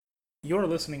You're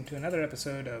listening to another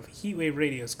episode of Heatwave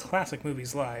Radio's Classic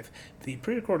Movies Live, the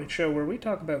pre-recorded show where we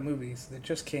talk about movies that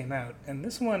just came out. And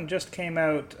this one just came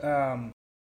out.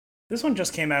 This one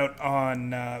just came out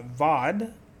on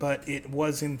VOD, but it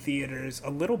was in theaters a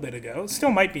little bit ago. It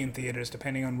still might be in theaters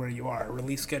depending on where you are.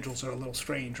 Release schedules are a little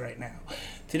strange right now.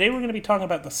 Today we're going to be talking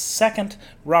about the second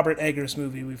Robert Eggers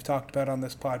movie we've talked about on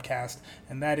this podcast,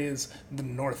 and that is The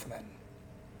Northman.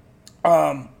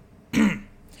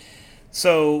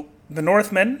 So, The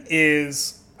Northman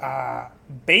is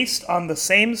based on the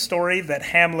same story that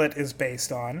Hamlet is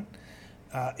based on.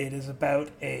 It is about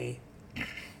a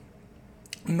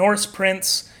Norse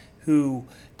prince who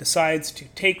decides to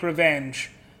take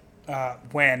revenge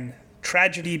when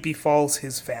tragedy befalls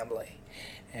his family.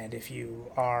 And if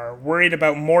you are worried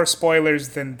about more spoilers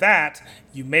than that,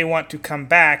 you may want to come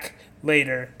back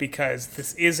later, because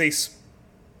this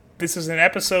is an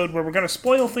episode where we're going to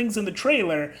spoil things in the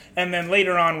trailer, and then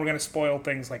later on we're going to spoil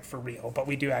things like for real. But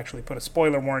we do actually put a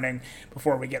spoiler warning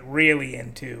before we get really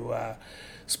into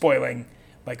spoiling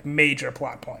like major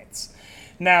plot points.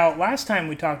 Now, last time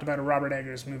we talked about a Robert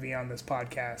Eggers movie on this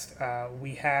podcast,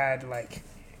 we had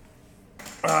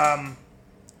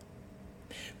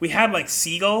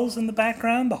seagulls in the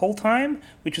background the whole time,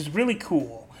 which is really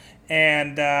cool.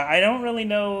 And I don't really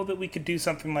know that we could do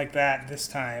something like that this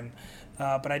time.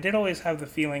 But I did always have the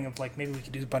feeling of like maybe we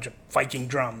could do a bunch of Viking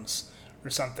drums or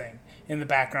something in the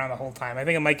background the whole time. I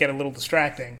think it might get a little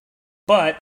distracting.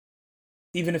 But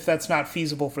even if that's not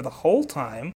feasible for the whole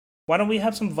time, why don't we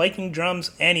have some Viking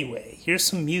drums anyway? Here's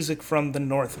some music from The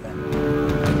Northman.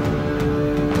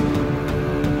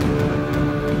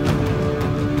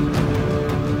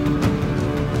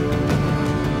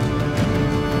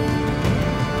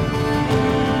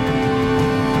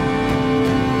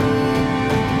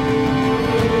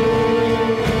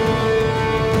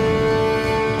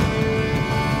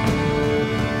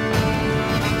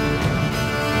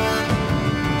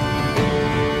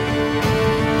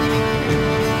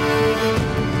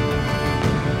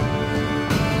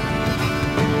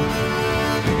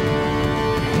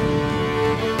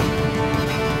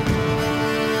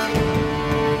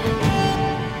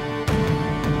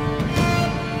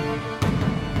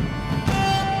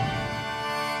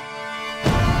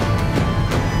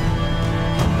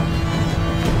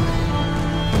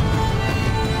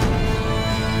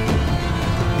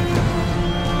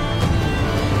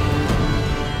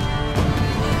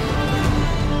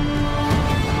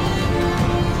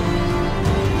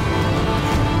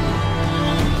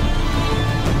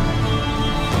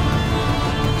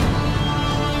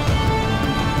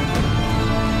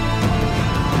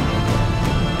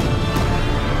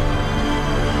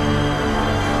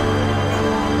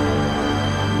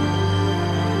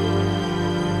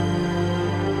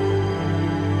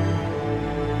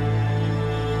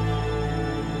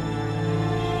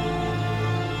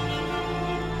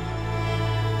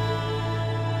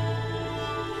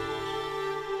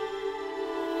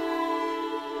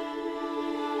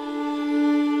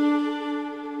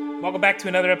 Welcome back to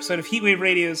another episode of Heatwave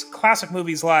Radio's Classic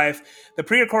Movies Live, the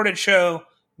pre-recorded show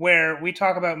where we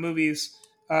talk about movies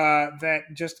that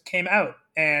just came out.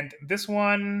 And this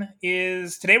one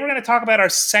is... Today we're going to talk about our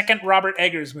second Robert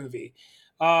Eggers movie.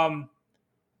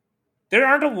 There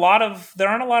aren't a lot of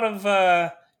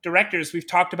directors we've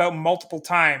talked about multiple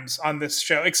times on this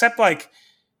show, except I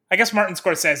guess Martin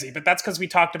Scorsese, but that's because we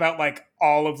talked about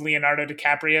all of Leonardo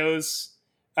DiCaprio's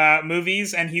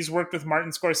movies, and he's worked with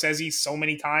Martin Scorsese so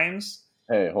many times.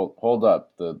 Hey, hold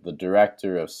up. The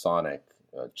director of Sonic,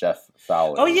 Jeff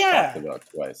Fowler. Oh, yeah. Talked about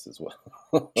twice as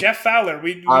well. Jeff Fowler.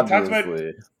 We talked about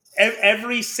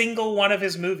every single one of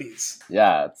his movies.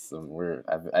 Yeah,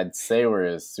 I'd say we're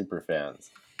his super fans.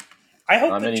 I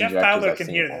hope that Jeff Fowler can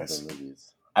hear this.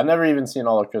 I've never even seen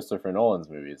all of Christopher Nolan's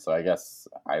movies, so I guess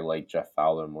I like Jeff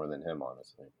Fowler more than him,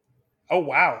 honestly. Oh,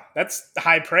 wow. That's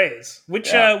high praise.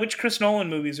 Which Chris Nolan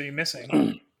movies are you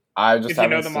missing? I just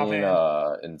haven't seen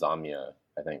Insomnia,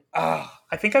 I think.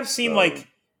 I think I've seen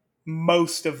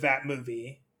most of that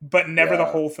movie, but never the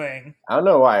whole thing. I don't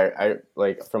know why.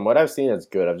 I from what I've seen, it's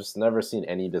good. I've just never seen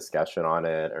any discussion on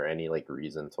it or any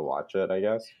reason to watch it, I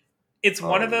guess. It's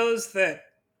one of those that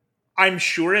I'm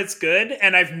sure it's good,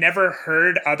 and I've never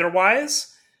heard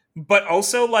otherwise. But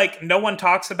also, no one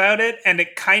talks about it, and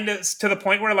it kind of to the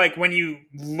point where, when you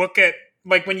look at,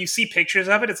 when you see pictures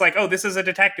of it, it's oh, this is a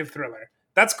detective thriller.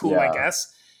 That's cool, I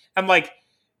guess. And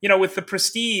with The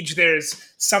Prestige, there's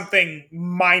something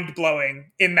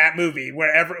mind-blowing in that movie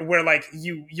where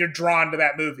you're drawn to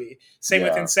that movie. Same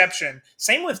with Inception.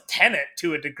 Same with Tenet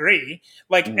to a degree.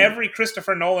 Every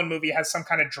Christopher Nolan movie has some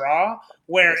kind of draw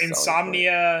where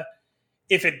Insomnia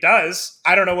if it does,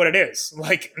 I don't know what it is.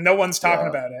 Like, no one's talking Yeah.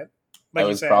 about it. It Like you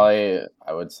was said. probably,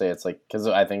 I would say it's like, because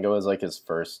I think it was like his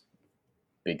first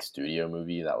big studio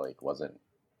movie that like wasn't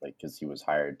like, because he was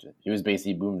hired, he was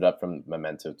basically boomed up from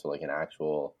Memento to like an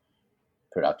actual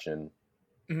production,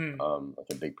 Hmm. like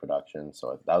a big production.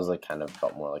 So that was like kind of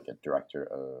felt more like a director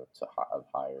of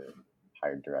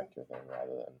hired director thing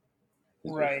rather than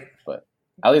his vision. Right. But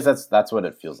at least that's what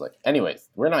it feels like. Anyways,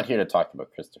 we're not here to talk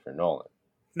about Christopher Nolan.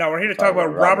 No, we're here We're to talk talking about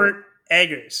about Robert. Robert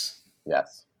Eggers.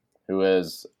 Yes, who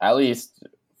is, at least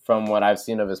from what I've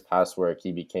seen of his past work,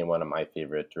 he became one of my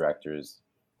favorite directors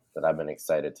that I've been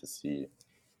excited to see,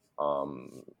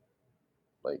 um,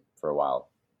 like for a while.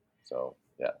 So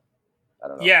yeah, I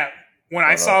don't know. Yeah, when I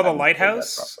I don't know saw The how do you put that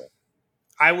Lighthouse, properly.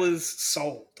 I was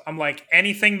sold. I'm like,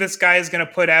 anything this guy is going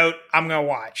to put out, I'm going to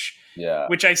watch. Yeah.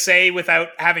 Which I say without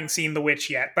having seen The Witch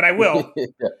yet, but I will. Yeah.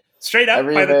 Straight up,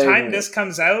 by the time Everything. this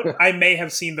comes out, I may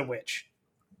have seen The Witch.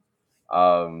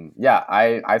 Yeah,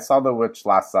 I saw The Witch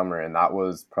last summer, and that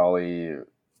was probably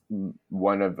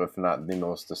one of, if not the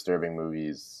most disturbing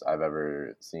movies I've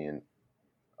ever seen.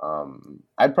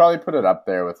 I'd probably put it up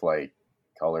there with like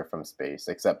Color from Space,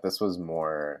 except this was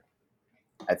more.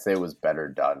 I'd say it was better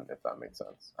done, if that makes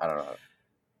sense. I don't know.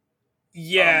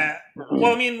 Yeah.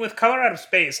 Well, I mean, with Color Out of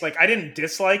Space, like, I didn't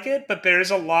dislike it, but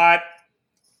there's a lot.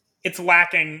 It's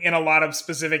lacking in a lot of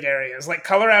specific areas. Like,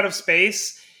 Color Out of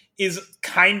Space is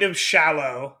kind of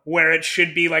shallow, where it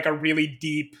should be like a really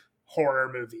deep horror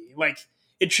movie. Like,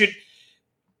 it should.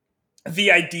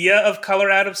 The idea of Color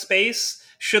Out of Space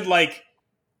should, like,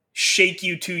 shake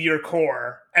you to your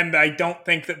core, and I don't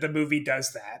think that the movie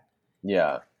does that.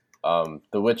 Yeah,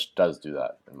 The Witch does do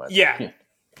that in my Yeah. opinion.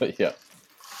 But yeah,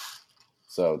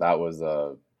 so that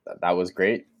was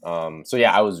great. So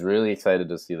yeah, I was really excited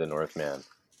to see the Northman,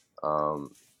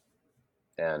 um,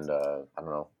 and I don't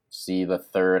know, see the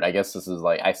third. I guess this is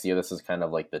like, I see this as kind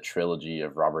of like the trilogy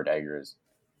of Robert Eggers.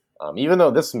 Even though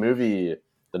this movie,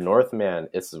 The Northman,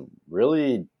 it's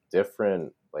really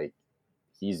different. Like,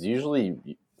 he's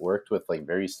usually worked with like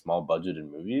very small budgeted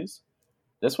movies.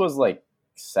 This was like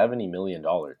 $70 million.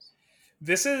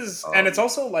 This is, and it's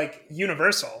also like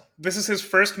Universal. This is his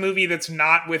first movie that's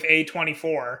not with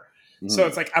A24. So Mhm.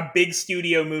 it's like a big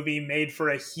studio movie made for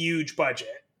a huge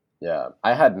budget. Yeah,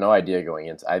 I had no idea going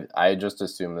into. I just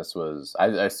assumed this was. I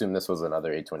assumed this was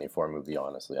another A24 movie.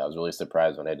 Honestly, I was really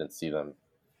surprised when I didn't see them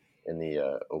in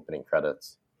the opening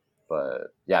credits.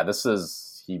 But yeah, this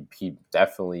is he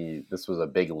definitely, this was a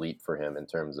big leap for him in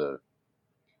terms of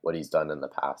what he's done in the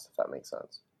past, if that makes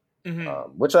sense.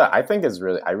 Mm-hmm. Which I think is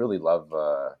really, I really love.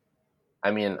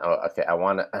 I mean, okay, I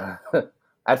want to.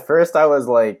 At first, I was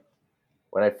like,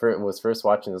 when I was first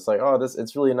watching this, like, oh, this,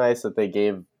 it's really nice that they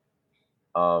gave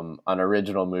an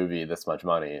original movie this much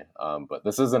money. But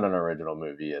this isn't an original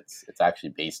movie. It's actually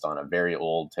based on a very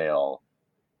old tale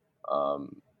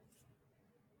um,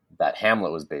 that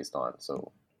Hamlet was based on.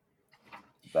 So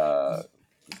the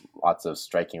lots of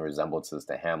striking resemblances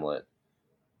to Hamlet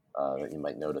that you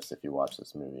might notice if you watch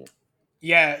this movie.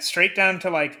 Yeah, straight down to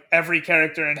like every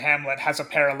character in Hamlet has a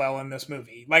parallel in this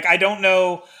movie. Like, I don't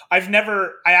know. I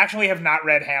actually have not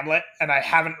read Hamlet, and I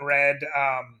haven't read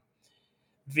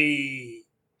the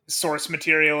source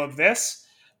material of this,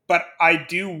 but I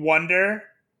do wonder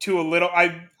to a little.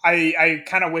 I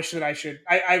kind of wish that I should.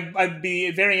 I'd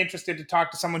be very interested to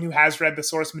talk to someone who has read the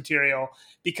source material,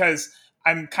 because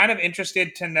I'm kind of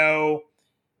interested to know,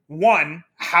 one,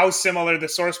 how similar the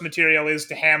source material is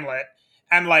to Hamlet,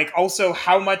 and like also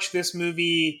how much this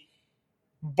movie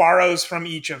borrows from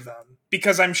each of them,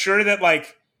 because I'm sure that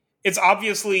like it's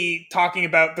obviously talking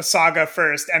about the saga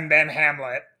first and then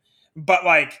Hamlet, but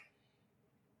like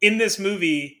in this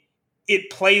movie it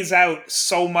plays out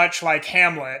so much like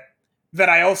Hamlet that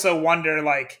I also wonder,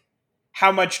 like,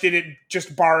 how much did it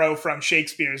just borrow from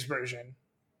Shakespeare's version,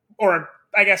 or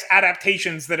I guess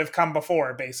adaptations that have come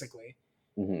before. Basically,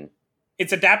 Mm-hmm.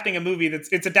 it's adapting a movie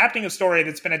it's adapting a story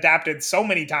that's been adapted so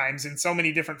many times in so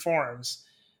many different forms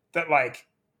that, like,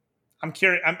 I'm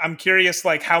curious,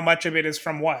 like, how much of it is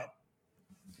from what.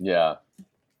 Yeah.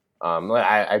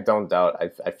 I don't doubt.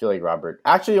 I feel like Robert.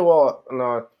 Actually, well,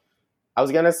 no. I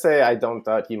was gonna say I don't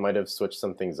doubt he might have switched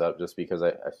some things up just because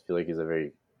I feel like he's a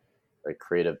very like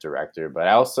creative director. But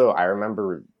I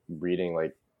remember reading,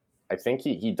 like, I think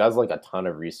he does like a ton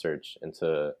of research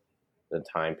into the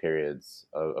time periods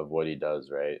of what he does,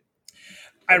 right?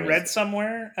 I And read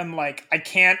somewhere, and like I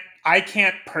can't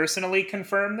personally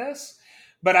confirm this,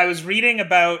 but I was reading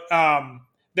about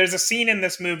there's a scene in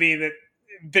this movie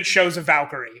that shows a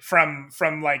Valkyrie from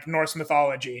like Norse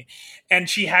mythology, and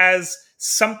she has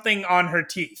something on her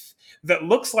teeth that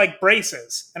looks like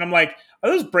braces, and I'm like, are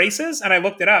those braces? And I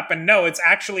looked it up, and no, it's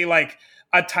actually like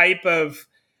a type of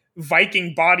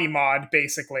Viking body mod,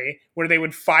 basically, where they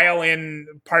would file in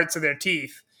parts of their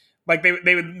teeth. Like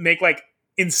they would make like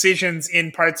incisions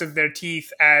in parts of their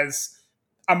teeth as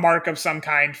a mark of some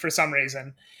kind for some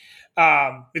reason.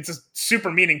 It's just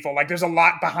super meaningful. Like there's a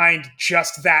lot behind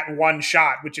just that one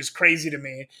shot, which is crazy to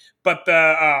me. But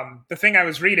the thing I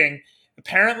was reading,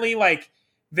 apparently, like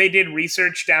they did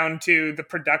research down to the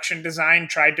production design,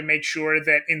 tried to make sure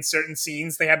that in certain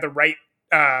scenes they had the right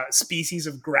species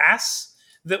of grass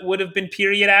that would have been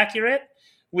period accurate,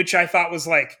 which I thought was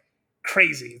like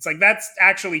crazy. It's like that's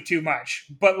actually too much,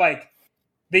 but like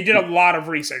they did a lot of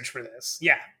research for this.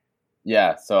 Yeah.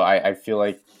 Yeah, so I feel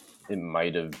like it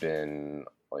might have been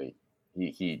like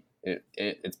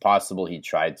it's possible he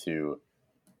tried to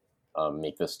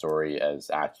make the story as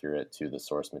accurate to the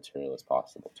source material as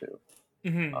possible too.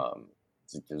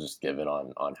 Mm-hmm. Just given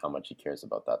on how much he cares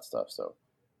about that stuff. So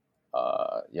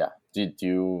yeah, do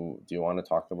you want to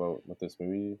talk about what this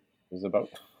movie is about?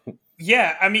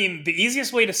 Yeah, I mean, the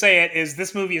easiest way to say it is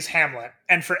this movie is Hamlet.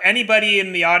 And for anybody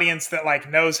in the audience that like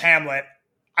knows Hamlet,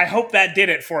 I hope that did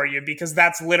it for you because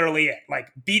that's literally it.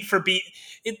 Like beat for beat.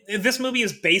 This movie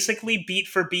is basically beat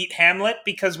for beat Hamlet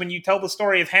because when you tell the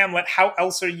story of Hamlet, how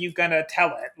else are you going to tell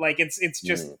it? Like it's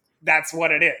just that's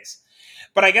what it is.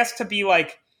 But I guess to be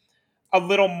like a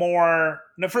little more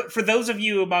for those of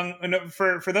you among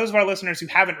for those of our listeners who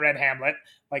haven't read Hamlet,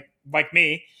 like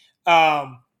me,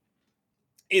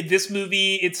 this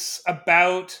movie it's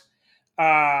about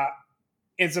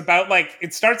like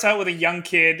it starts out with a young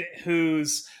kid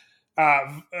who's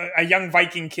a young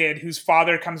Viking kid whose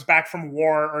father comes back from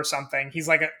war or something. He's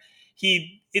like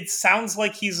it sounds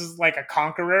like he's like a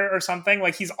conqueror or something.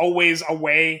 Like he's always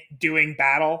away doing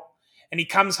battle, and he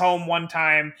comes home one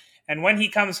time. And when he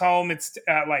comes home, it's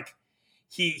like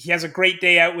he has a great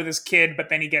day out with his kid, but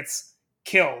then he gets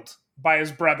killed by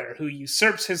his brother, who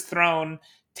usurps his throne,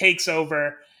 takes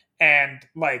over, and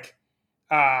like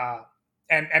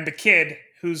and the kid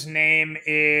whose name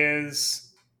is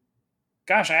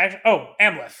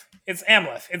Amleth. It's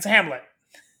Amleth. It's Hamlet.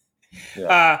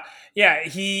 Yeah. Yeah,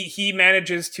 he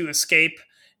manages to escape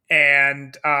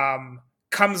and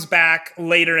comes back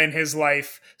later in his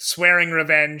life, swearing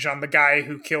revenge on the guy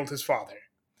who killed his father.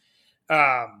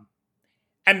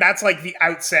 And that's like the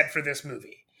outset for this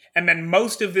movie. And then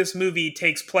most of this movie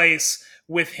takes place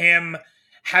with him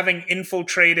having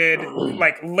infiltrated,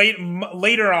 like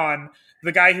later on,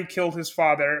 the guy who killed his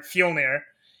father, Fjolnir,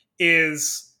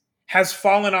 has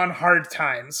fallen on hard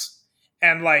times.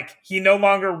 And like he no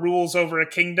longer rules over a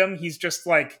kingdom. He's just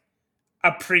like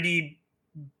a pretty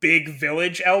big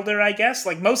village elder, I guess.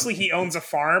 Like mostly he owns a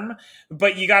farm,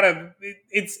 but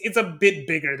it's a bit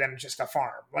bigger than just a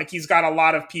farm. Like he's got a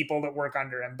lot of people that work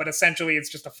under him, but essentially it's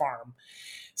just a farm.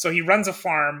 So he runs a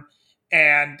farm,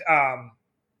 and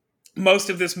most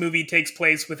of this movie takes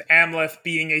place with Amleth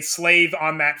being a slave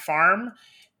on that farm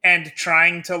and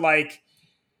trying to like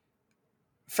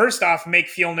first off make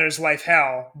Fjolnir's life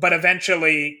hell, but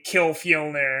eventually kill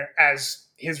Fjolnir as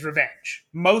his revenge.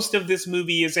 Most of this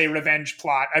movie is a revenge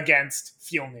plot against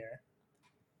Fjolnir.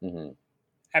 Mm-hmm.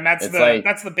 And that's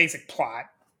the basic plot.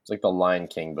 It's like the Lion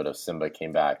King, but if Simba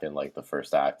came back in like the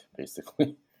first act,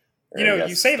 basically.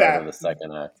 You say that. The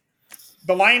second act.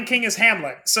 The Lion King is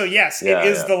Hamlet, so yes, it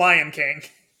is the Lion King.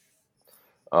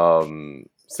 So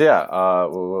yeah,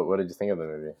 what did you think of the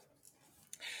movie?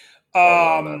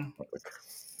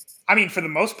 I mean, for the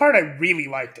most part, I really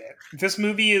liked it. This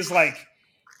movie is like,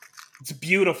 it's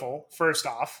beautiful. First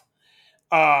off,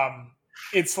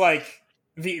 it's like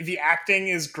the acting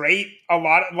is great. A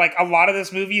lot of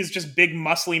this movie is just big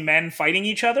muscly men fighting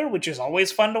each other, which is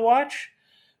always fun to watch.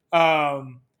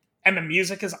 And the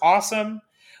music is awesome.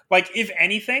 Like, if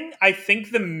anything, I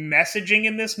think the messaging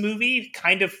in this movie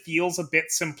kind of feels a bit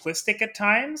simplistic at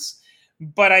times,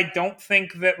 but I don't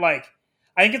think that, like,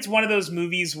 I think it's one of those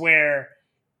movies where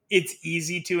it's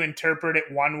easy to interpret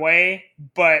it one way,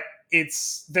 but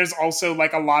there's also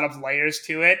like a lot of layers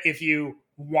to it if you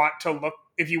want to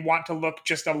look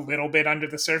just a little bit under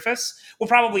the surface. We'll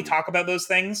probably talk about those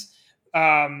things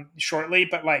shortly,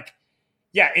 but like,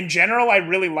 yeah, in general, I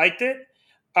really liked it.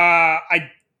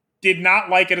 I did not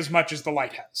like it as much as The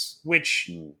Lighthouse, which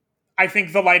I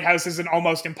think The Lighthouse is an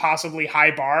almost impossibly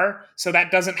high bar, so that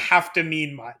doesn't have to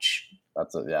mean much. That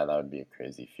would be a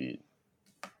crazy feat.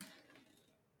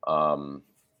 I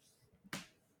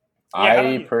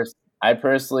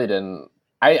personally didn't.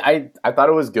 I thought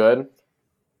it was good,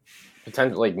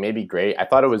 potentially like maybe great. I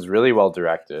thought it was really well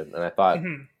directed, and I thought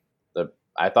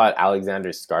I thought Alexander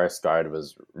Skarsgård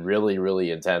was really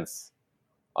intense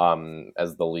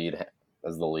as the lead.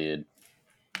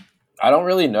 I don't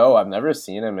really know. I've never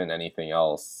seen him in anything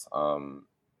else. From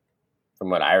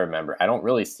what I remember, I don't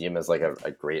really see him as like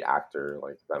a great actor.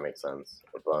 Like, if that makes sense.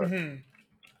 But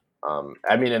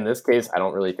I mean, in this case, I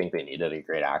don't really think they needed a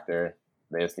great actor.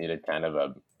 They just needed kind of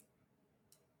a,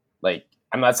 like,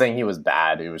 I'm not saying he was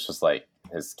bad. It was just like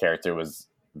his character was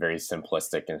very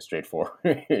simplistic and straightforward.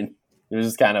 He was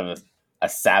just kind of a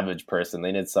savage person.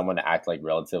 They needed someone to act like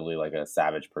relatively like a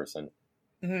savage person.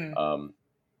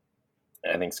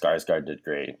 I think Skarsgård did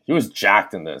great. He was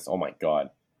jacked in this. Oh my god,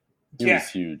 he was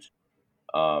huge.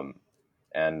 Yeah.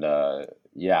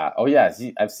 Oh yeah,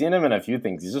 I've seen him in a few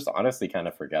things. He's just honestly kind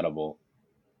of forgettable.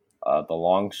 The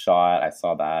Long Shot, I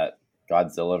saw that.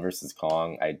 Godzilla versus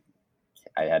Kong, I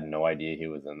had no idea he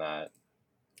was in that.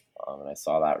 And I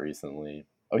saw that recently.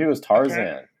 Oh, he was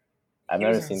Tarzan. I've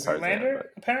never seen Tarzan. Zoolander,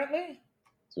 apparently?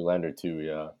 Zoolander 2,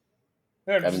 yeah.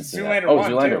 I haven't seen Zoolander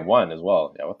 1, Zoolander 1 as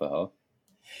well. Yeah, what the hell?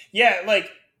 Yeah, like,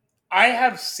 I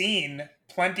have seen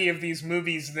plenty of these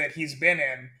movies that he's been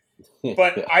in,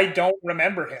 but I don't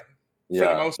remember him.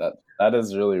 Yeah, that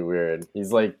is really weird.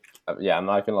 He's like, yeah, I'm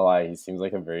not gonna lie, he seems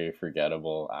like a very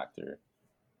forgettable actor.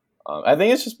 I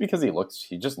think it's just because he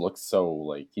just looks so,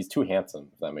 like, he's too handsome,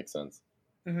 if that makes sense.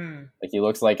 Like, he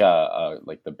looks like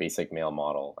like the basic male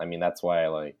model. I mean, that's why,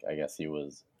 like, I guess he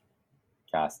was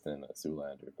cast in a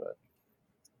Zoolander, but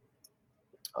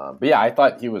yeah, I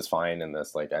thought he was fine in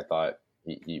this. Like, I thought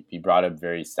he brought a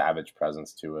very savage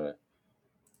presence to it.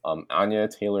 Anya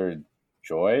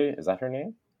Taylor-Joy, is that her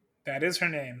name? That is her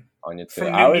name. Anya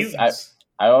Taylor.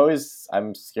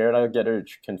 I'm scared I'll get her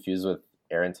confused with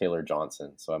Aaron Taylor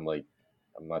Johnson. So I'm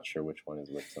not sure which one is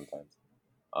which sometimes.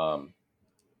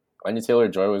 Anya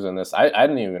Taylor-Joy was in this. I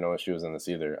didn't even know she was in this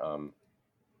either.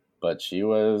 But she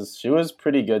was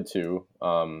pretty good too.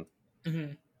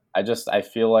 I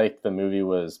feel like the movie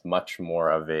was much more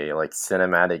of a like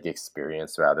cinematic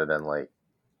experience rather than like,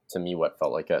 to me, what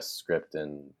felt like a script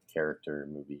and character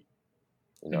movie.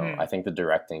 You know, I think the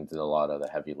directing did a lot of the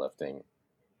heavy lifting,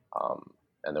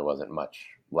 and there wasn't much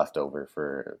left over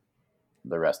for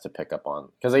the rest to pick up on.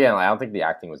 Because again, I don't think the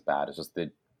acting was bad. It's just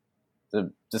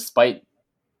despite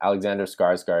Alexander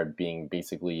Skarsgård being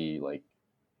basically like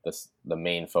the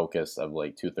main focus of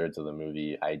like 2/3 of the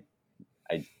movie, I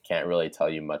can't really tell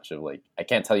you much of like, I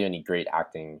can't tell you any great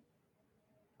acting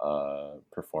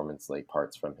performance like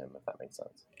parts from him, if that makes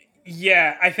sense.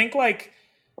 Yeah, I think like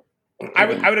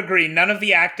I would agree. None of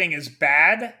the acting is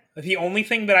bad. The only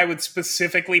thing that I would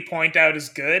specifically point out as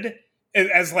good,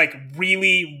 as like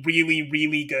really, really,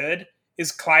 really good,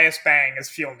 is Claes Bang as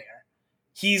Fjolnir.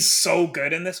 He's so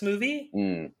good in this movie.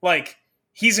 Like,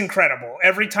 he's incredible.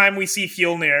 Every time we see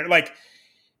Fjolnir, like,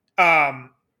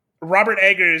 Robert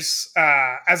Eggers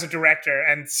as a director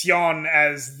and Sion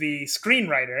as the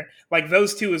screenwriter, like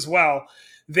those two as well,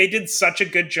 they did such a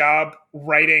good job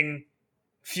writing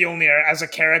Fjolnir as a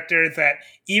character that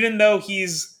even though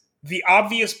he's the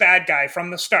obvious bad guy from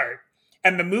the start,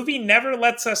 and the movie never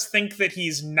lets us think that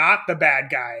he's not the bad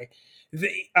guy,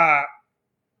 the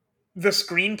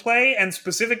screenplay and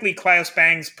specifically Claes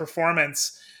Bang's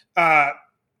performance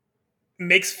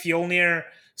makes Fjolnir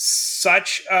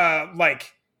such an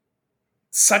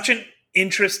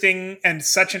interesting and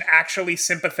such an actually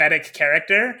sympathetic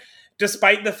character,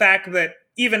 despite the fact that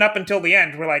even up until the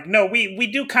end, we're like, no, we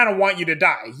do kind of want you to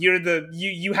die.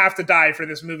 You have to die for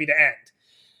this movie to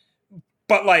end.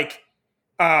 But like,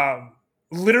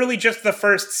 literally just the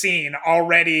first scene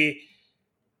already,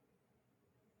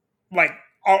 like,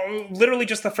 literally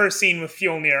just the first scene with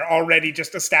Fjolnir already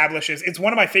just establishes, it's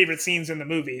one of my favorite scenes in the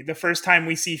movie. The first time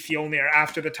we see Fjolnir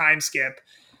after the time skip,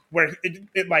 where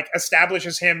it like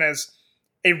establishes him as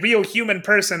a real human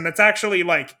person that's actually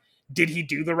like, did he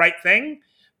do the right thing?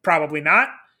 Probably not.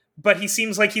 But he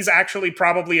seems like he's actually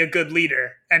probably a good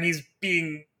leader. And he's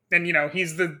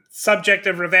the subject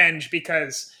of revenge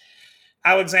because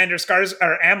Alexander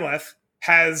Amleth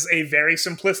has a very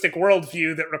simplistic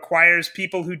worldview that requires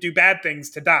people who do bad things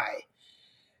to die.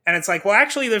 And it's like, well,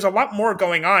 actually, there's a lot more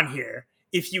going on here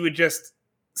if you would just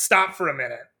stop for a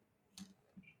minute.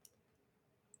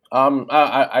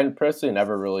 I personally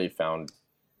never really found,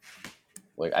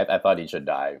 like, I thought he should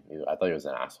die. I thought he was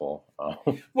an asshole.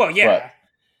 Well, yeah.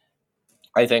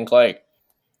 I think, like,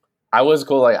 I was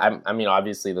cool. Like, I mean,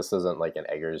 obviously, this isn't like an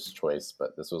Eggers choice,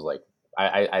 but this was like,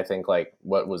 I think like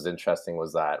what was interesting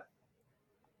was that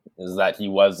he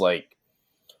was like,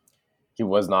 he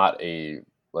was not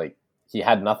like, he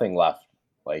had nothing left.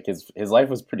 Like, his life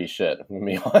was pretty shit, to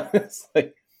be honest.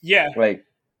 Like, yeah. Like,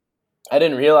 I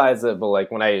didn't realize it, but like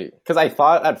because I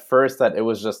thought at first that it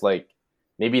was just like,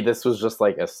 maybe this was just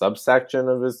like a subsection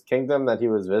of his kingdom that he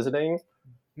was visiting.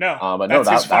 No, But no,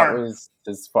 that's his that farm. was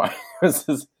his farm.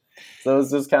 So it's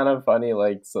just kind of funny.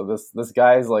 Like, so this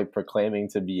guy's like proclaiming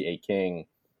to be a king,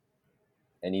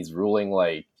 and he's ruling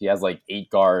like he has like 8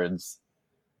 guards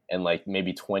and like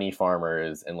maybe 20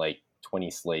 farmers and like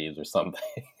 20 slaves or something.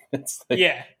 It's like,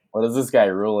 Yeah. what is this guy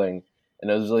ruling? And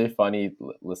it was really funny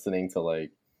listening to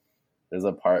like there's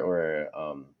a part where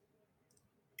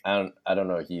I don't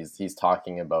know, he's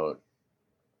talking about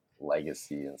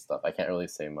legacy and stuff. I can't really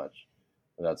say much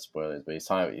without spoilers, but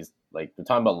he's like they're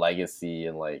talking about legacy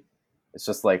and like it's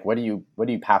just like what are you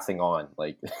passing on?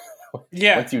 Like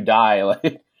Yeah. once you die,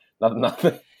 like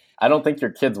nothing. I don't think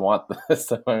your kids want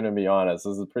this. If I'm gonna be honest,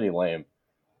 this is pretty lame.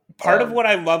 Part of Um, what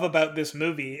I love about this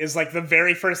movie is like the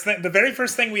very first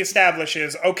thing we establish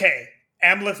is okay,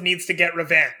 Amleth needs to get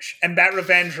revenge, and that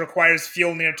revenge requires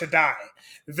Fjolnir to die.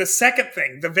 The second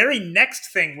thing, the very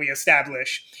next thing we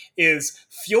establish is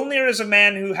Fjolnir is a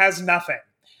man who has nothing.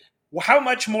 How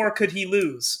much more could he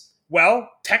lose? Well,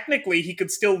 technically, he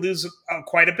could still lose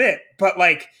quite a bit, but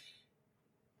like,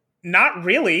 not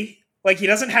really. Like he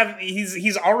doesn't have.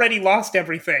 He's already lost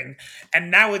everything, and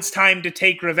now it's time to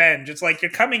take revenge. It's like yeah.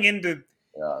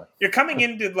 you're coming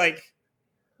in to like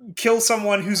kill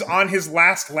someone who's on his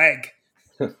last leg.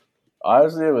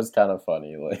 Honestly, it was kind of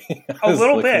funny. Like A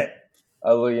little bit.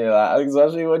 I was looking at that,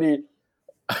 especially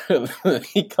when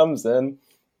he comes in.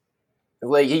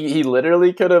 Like he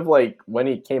literally could have like when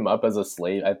he came up as a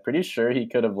slave. I'm pretty sure he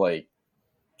could have like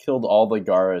killed all the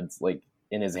guards like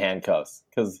in his handcuffs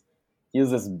because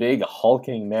he's this big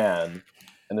hulking man,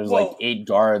 and there's like Well, 8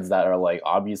 guards that are like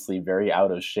obviously very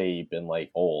out of shape and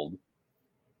like old.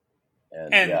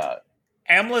 And and yeah,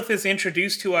 Amleth is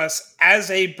introduced to us as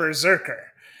a berserker.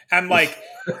 I'm like,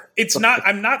 it's not.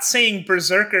 I'm not saying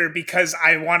berserker because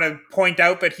I want to point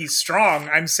out that he's strong.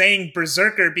 I'm saying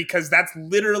berserker because that's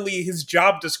literally his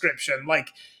job description. Like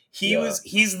yeah,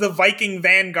 he's the Viking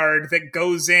vanguard that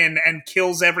goes in and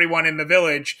kills everyone in the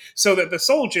village so that the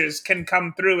soldiers can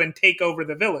come through and take over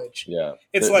the village. yeah.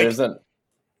 It's There's like, an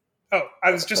oh,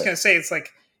 I was just gonna say, it's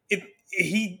like it.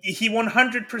 He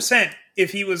 100%,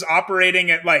 if he was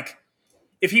operating at like,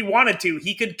 if he wanted to,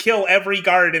 he could kill every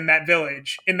guard in that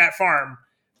village, in that farm,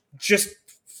 just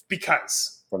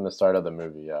because. from the start of the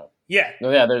movie. Yeah, Yeah.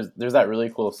 no, yeah. There's that really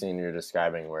cool scene you're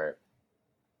describing where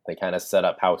they kind of set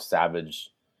up how savage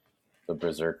the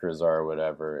berserkers are or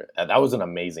whatever. And that was an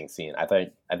amazing scene. I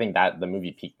think that the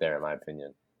movie peaked there in my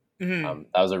opinion. Hmm.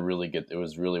 That was a really good. It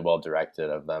was really well directed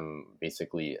of them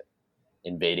basically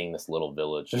invading this little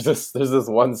village. There's this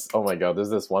one. Oh my god! There's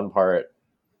this one part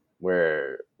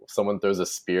where someone throws a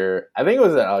spear. I think it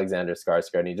was Alexander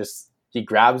Skarsgård. And he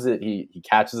grabs it. He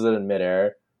catches it in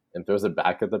midair and throws it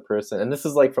back at the person. And this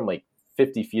is like from like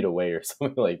 50 feet away or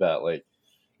something like that. Like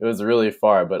it was really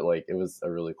far, but like it was a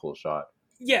really cool shot.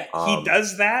 Yeah, he Um,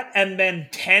 does that, and then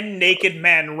 10 naked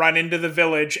men run into the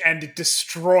village and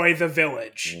destroy the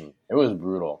village. it was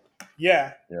brutal.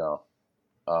 Yeah. You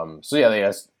know. So yeah, they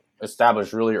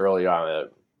established really early on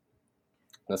that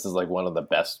this is like one of the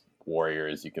best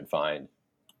warriors you could find.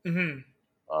 Hmm.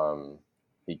 Um,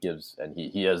 he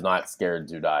is not scared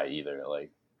to die either. Like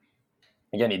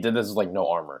again, he did this with like no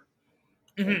armor.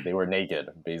 Like Hmm. they were naked,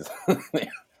 basically.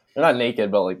 They're not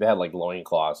naked, but like they had like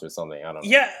loincloths or something. I don't know.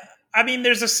 Yeah, I mean,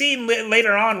 there's a scene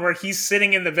later on where he's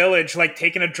sitting in the village, like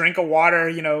taking a drink of water,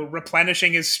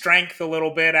 replenishing his strength a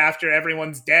little bit after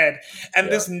everyone's dead. And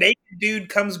Yeah, this naked dude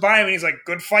comes by him and he's like,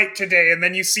 "Good fight today." And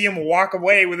then you see him walk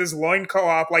away with his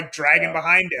loincloth like dragging yeah,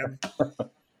 behind him.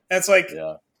 That's like,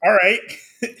 yeah. all right.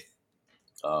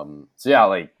 So yeah,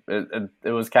 like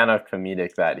it was kind of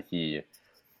comedic that he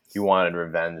wanted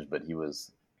revenge, but he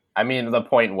was. I mean, the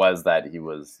point was that he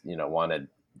was wanted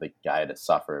the guy to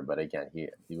suffer, but again,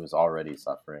 he was already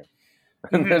suffering.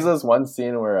 And there's Hmm. this one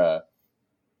scene where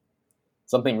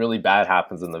something really bad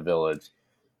happens in the village,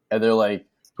 and they're like,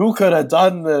 "Who could have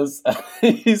done this?"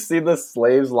 You see the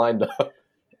slaves lined up,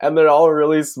 and they're all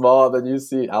really small. Then you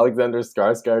see Alexander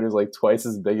Skarsgård, who's like twice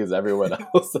as big as everyone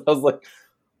else. I was like,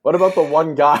 "What about the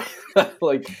one guy that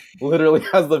like literally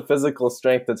has the physical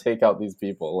strength to take out these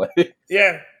people?" Like,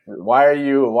 Yeah. why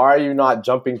are you not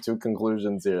jumping to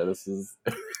conclusions here? This is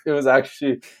it was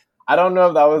actually. I don't know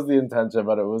if that was the intention,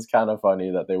 but it was kind of funny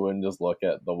that they wouldn't just look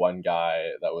at the one guy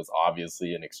that was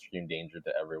obviously an extreme danger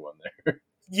to everyone there as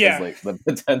Yeah. like the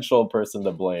potential person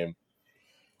to blame.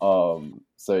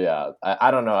 So yeah,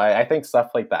 I don't know. I think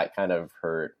stuff like that kind of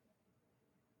hurt.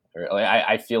 Like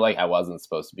I feel like I wasn't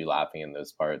supposed to be laughing in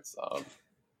those parts.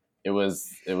 It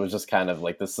was just kind of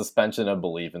like the suspension of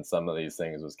belief in some of these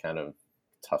things was kind of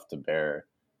tough to bear.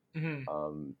 Hmm.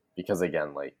 Because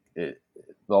again, like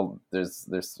well, there's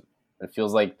it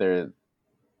feels like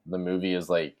the movie is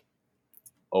like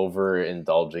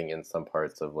overindulging in some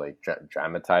parts of like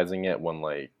dramatizing it when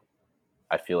like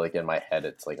I feel like in my head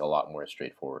it's like a lot more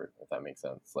straightforward, if that makes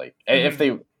sense. Like if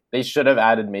Mhm. they should have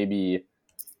added maybe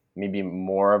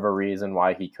more of a reason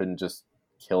why he couldn't just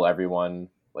kill everyone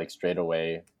like straight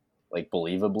away, like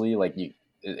believably. Like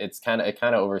it's kind of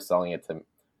overselling it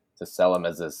to sell him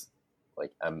as this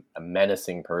like a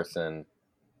menacing person,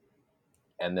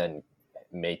 and then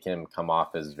make him come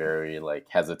off as very like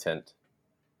hesitant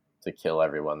to kill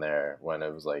everyone there when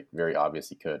it was like very obvious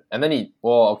he could. And then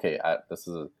okay,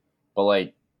 but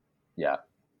like yeah,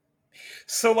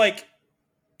 So like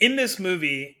in this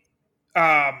movie,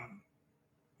 um,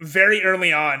 very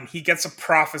early on, he gets a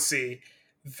prophecy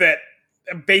that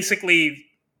basically,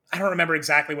 I don't remember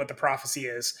exactly what the prophecy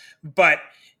is, but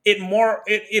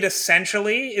it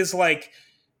essentially is like,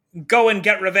 go and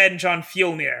get revenge on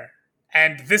Fjolnir,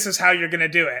 and this is how you're gonna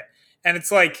do it. And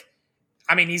it's like,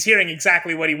 I mean, he's hearing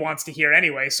exactly what he wants to hear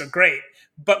anyway, so great.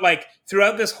 But like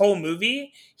throughout this whole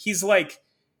movie, he's like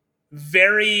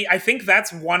very, I think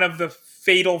that's one of the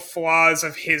fatal flaws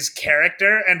of his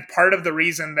character, and part of the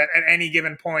reason that at any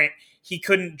given point he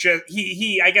couldn't just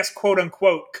he I guess quote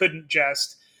unquote couldn't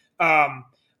just um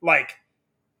like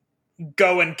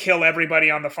go and kill everybody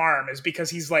on the farm is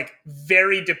because he's like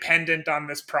very dependent on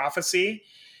this prophecy,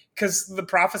 because the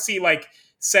prophecy like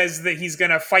says that he's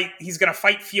gonna fight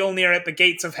Fjolnir at the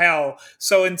gates of hell.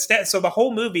 So the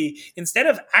whole movie, instead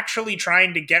of actually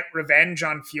trying to get revenge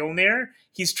on Fjolnir,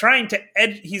 he's trying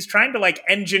to like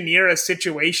engineer a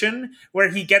situation where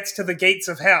he gets to the gates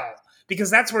of hell, because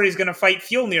that's where he's gonna fight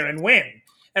Fjolnir and win.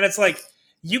 And it's like,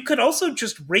 you could also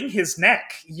just wring his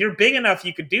neck. You're big enough,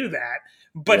 you could do that.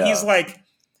 But he's yeah, like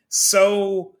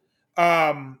so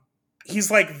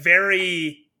he's like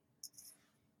very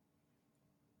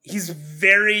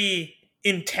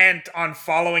intent on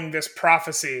following this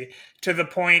prophecy, to the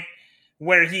point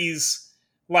where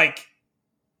like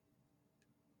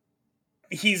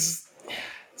he's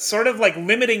sort of like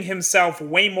limiting himself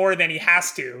way more than he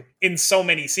has to in so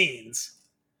many scenes.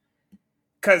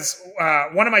 Because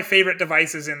one of my favorite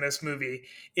devices in this movie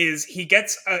is he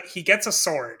gets a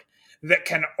sword that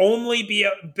can only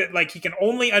that like he can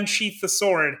only unsheath the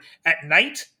sword at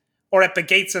night or at the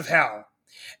gates of hell.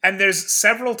 And there's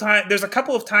a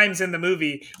couple of times in the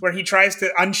movie where he tries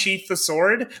to unsheath the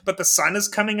sword, but the sun is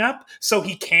coming up, so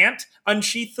he can't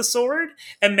unsheath the sword.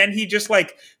 And then he just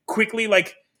like quickly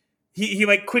like he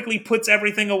like quickly puts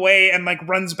everything away and like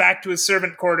runs back to his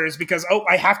servant quarters, because, oh,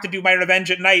 I have to do my revenge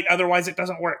at night, otherwise it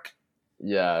doesn't work.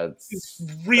 yeah, It's it's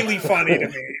really funny to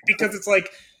me, because it's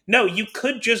like, no, you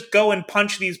could just go and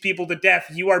punch these people to death.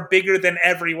 You are bigger than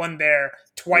everyone there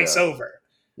twice yeah, over.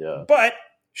 yeah. But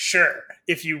sure,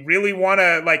 if you really want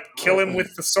to like kill him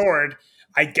with the sword,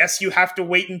 I guess you have to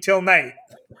wait until night.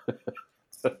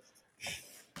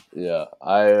 Yeah,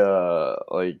 I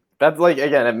like that's like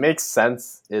again, it makes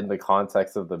sense in the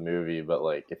context of the movie, but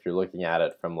like if you're looking at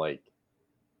it from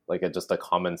just a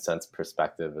common sense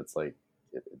perspective, it's like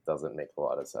it doesn't make a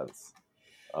lot of sense.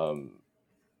 Um,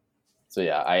 so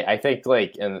yeah, I think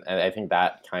like and I think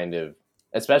that kind of,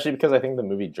 especially because I think the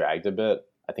movie dragged a bit.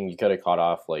 I think you could have cut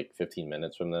off like 15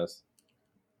 minutes from this.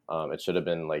 It should have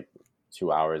been like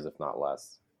 2 hours, if not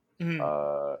less. Mhm.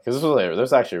 Because this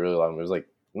was actually really long. It was like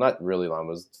not really long. It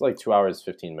was like 2 hours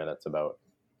 15 minutes about.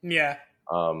 Yeah,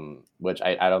 Which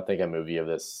I don't think a movie of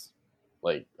this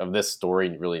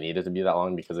story really needed to be that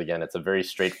long, because again, it's a very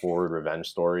straightforward revenge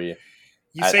story.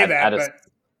 you say At that, a, but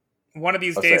one of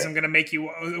these I'll days say, I'm going to make you.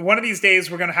 One of these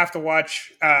days we're going to have to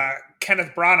watch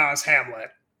Kenneth Branagh's Hamlet,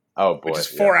 oh which boy,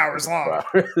 is yeah, 4 hours long.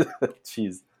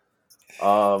 jeez.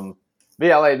 Um, but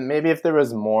yeah, like maybe if there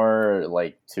was more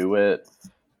like to it,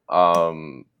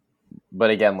 um, but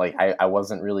again, like I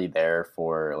wasn't really there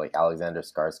for like Alexander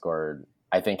Skarsgård.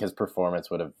 I think his performance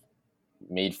would have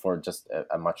made for just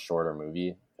a much shorter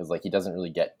movie, because like he doesn't really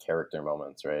get character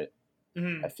moments, right? I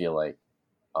Mhm. feel like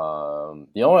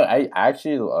the only I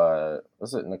actually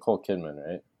was it Nicole Kidman,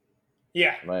 right?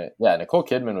 Yeah. Yeah, Nicole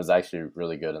Kidman was actually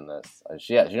really good in this.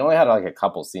 She only had like a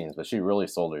couple scenes, but she really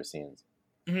sold her scenes.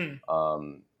 Mhm.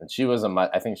 And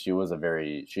I think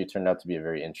she turned out to be a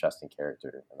very interesting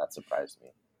character, and that surprised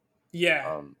me.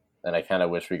 Yeah. Um, and I kind of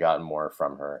wish we got more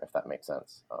from her, if that makes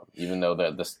sense. Even though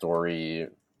the story,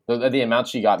 the amount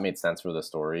she got made sense for the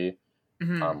story,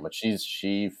 Mhm. but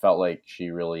she felt like she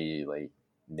really like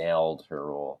nailed her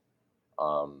role,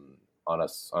 on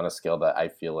a scale that I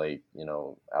feel like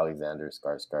Alexander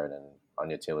Skarsgård and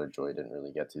Anya Taylor-Joy didn't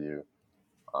really get to do.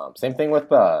 Same thing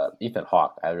with Ethan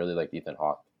Hawke. I really liked Ethan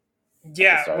Hawke at the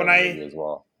Yeah. start When of the movie I as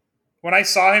well. when I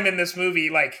saw him in this movie,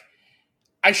 like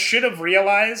I should have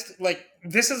realized, like,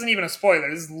 this isn't even a spoiler.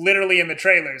 This is literally in the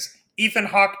trailers. Ethan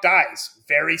Hawke dies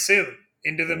very soon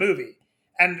into the movie.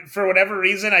 And for whatever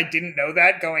reason, I didn't know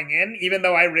that going in, even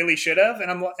though I really should have.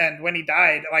 And when he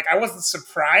died, like, I wasn't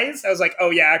surprised. I was like, oh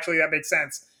yeah, actually that makes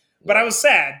sense. But I was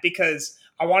sad because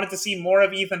I wanted to see more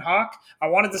of Ethan Hawke. I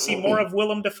wanted to see more of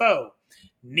Willem Dafoe.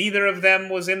 Neither of them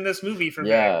was in this movie for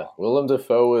very long. Willem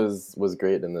Dafoe was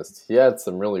great in this. He had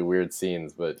some really weird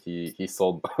scenes, but he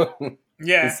sold them.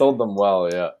 Yeah. He sold them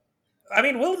well, yeah. I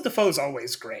mean, Willem Dafoe's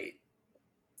always great.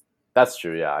 That's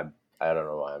true, yeah. I don't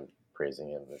know why I'm praising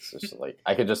him. It's just like,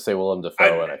 I could just say Willem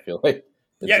Dafoe and I feel like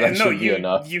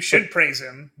enough. You should praise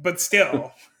him, but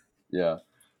still. Yeah.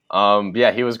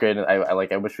 Yeah, he was great. And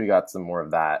I wish we got some more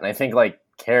of that. And I think like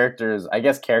characters,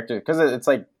 because it's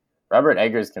like Robert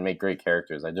Eggers can make great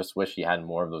characters. I just wish he had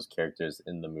more of those characters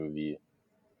in the movie.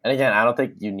 And again, I don't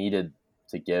think you needed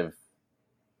to give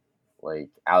like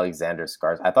Alexander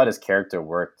Skarsgård. I thought his character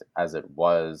worked as it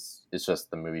was. It's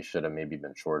just the movie should have maybe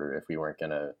been shorter if we weren't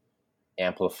gonna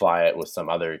amplify it with some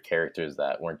other characters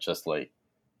that weren't just like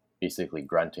basically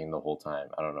grunting the whole time.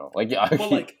 I don't know. Like,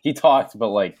 yeah, he talked, but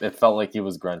like it felt like he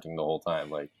was grunting the whole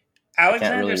time. Like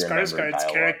Alexander Skarsgård's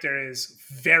character is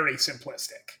very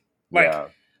simplistic. Like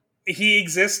he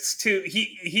exists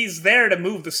he's there to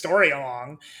move the story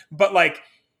along, but like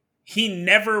he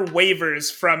never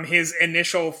wavers from his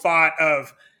initial thought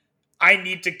of, I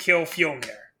need to kill Fjolnir.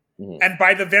 Mm-hmm. And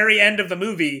by the very end of the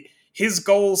movie, his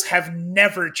goals have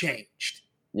never changed.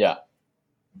 Yeah.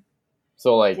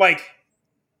 So like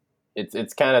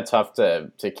it's kind of tough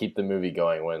to keep the movie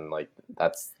going when like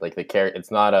that's like the character.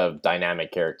 It's not a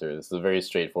dynamic character. This is a very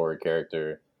straightforward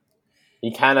character.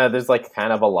 There's like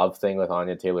kind of a love thing with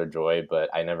Anya Taylor-Joy, but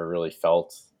I never really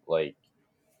felt like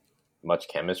much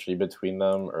chemistry between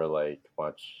them or like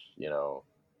much, there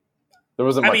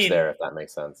wasn't much there, if that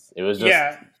makes sense. It was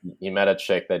just he met a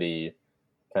chick that he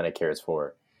kind of cares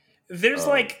for. There's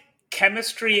like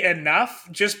chemistry enough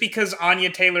just because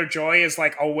Anya Taylor-Joy is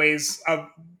like always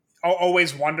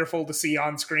wonderful to see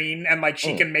on screen, and like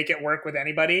she can make it work with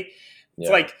anybody. It's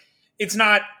like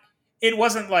it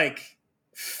wasn't like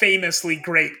famously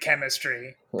great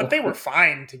chemistry, but they were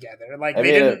fine together. Like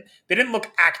they didn't look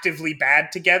actively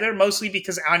bad together, mostly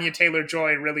because Anya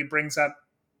Taylor-Joy really brings up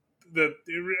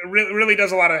really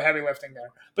does a lot of heavy lifting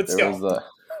there. But still,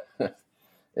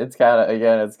 it's kind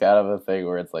of a thing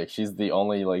where it's like she's the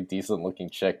only like decent looking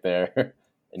chick there,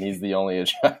 and he's the only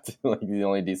attractive, like the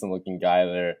only decent looking guy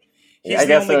there. He's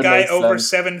the only guy over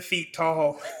 7 feet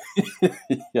tall.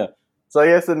 Yeah. So I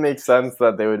guess it makes sense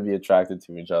that they would be attracted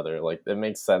to each other. Like it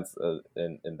makes sense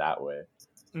in that way.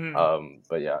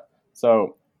 But yeah.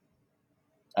 So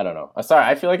I don't know. Sorry,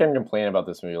 I feel like I'm complaining about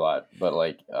this movie a lot, but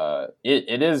like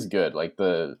it is good. Like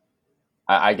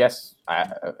I guess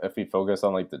if we focus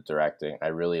on like the directing, I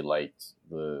really liked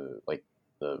the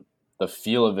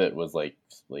feel of it was like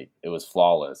it was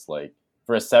flawless. Like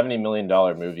for a $70 million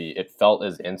movie, it felt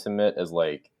as intimate as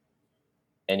like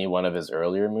any one of his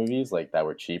earlier movies, like that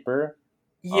were cheaper.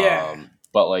 Yeah.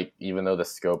 But like, even though the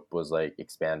scope was like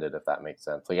expanded, if that makes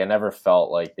sense, like I never felt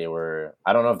like they were.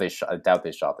 I don't know if I doubt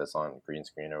they shot this on green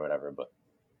screen or whatever. But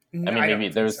I mean, maybe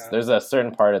there's a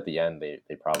certain part at the end they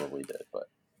probably did. But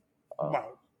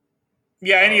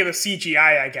any of the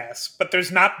CGI, I guess. But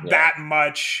there's not that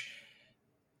much.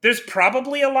 There's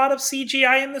probably a lot of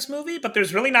CGI in this movie, but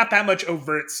there's really not that much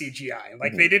overt CGI.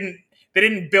 Like they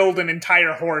didn't build an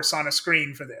entire horse on a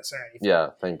screen for this or anything.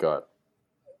 Yeah, thank God.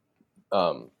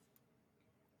 So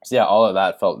yeah, all of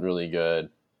that felt really good.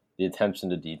 The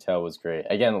attention to detail was great.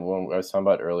 Again, when I was talking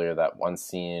about earlier, that one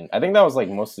scene, I think that was like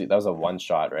that was a one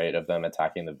shot, right, of them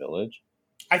attacking the village.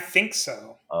 I think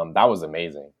so. That was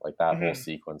amazing. Like that whole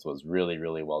sequence was really,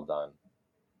 really well done.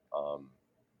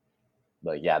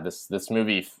 But yeah, this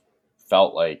movie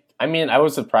felt like, I mean, I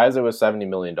was surprised it was $70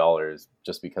 million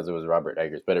just because it was Robert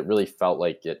Eggers, but it really felt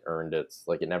like it earned its,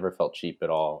 like it never felt cheap at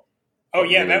all. Oh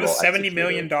yeah, really that was $70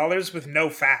 million with no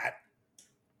fat.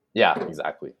 Yeah,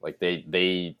 exactly. Like they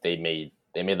made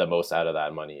the most out of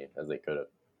that money as they could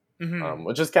have,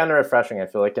 which is kind of refreshing. I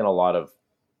feel like in a lot of,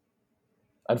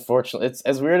 unfortunately, it's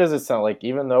as weird as it sounds. Like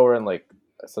even though we're in like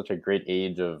such a great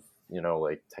age of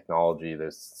like technology,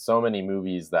 there's so many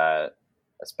movies that,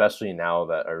 especially now,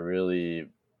 that are really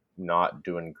not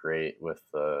doing great with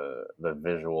the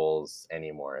visuals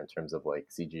anymore in terms of like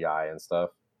CGI and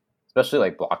stuff. Especially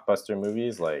like blockbuster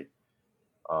movies, like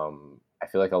I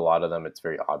feel like a lot of them, it's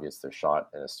very obvious they're shot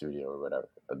in a studio or whatever.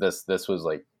 But this was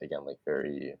like, again, like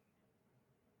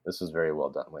this was very well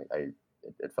done. Like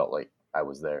it felt like I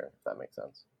was there, if that makes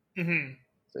sense. Mm-hmm.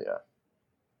 So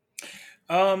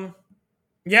yeah.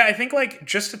 Yeah, I think like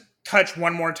just to touch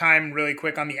one more time really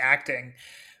quick on the acting,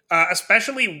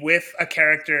 especially with a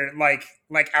character like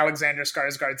Alexander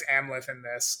Skarsgård's Amleth in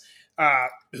this,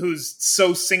 who's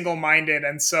so single-minded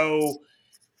and so,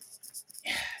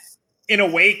 in a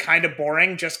way, kind of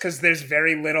boring, just because there's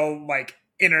very little like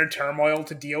inner turmoil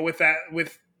to deal with that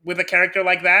with a character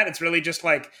like that. It's really just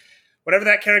like whatever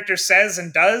that character says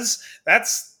and does,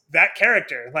 that's that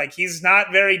character. Like, he's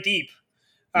not very deep.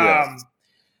 Yeah.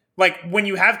 Like, when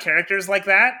you have characters like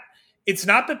that, it's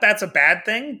not that that's a bad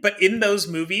thing, but in those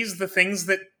movies, the things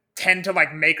that tend to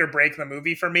like make or break the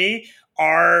movie for me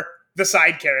are the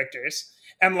side characters.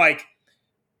 And like,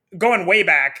 going way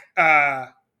back,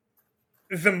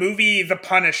 the movie The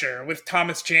Punisher with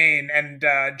Thomas Jane and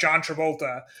John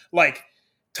Travolta, like,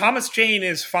 Thomas Jane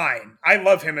is fine. I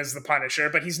love him as the Punisher,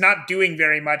 but he's not doing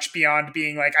very much beyond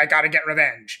being like, I gotta get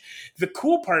revenge. The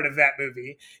cool part of that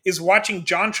movie is watching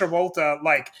John Travolta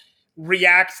like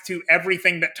react to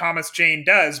everything that Thomas Jane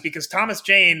does, because Thomas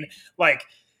Jane like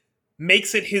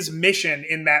makes it his mission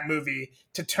in that movie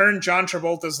to turn John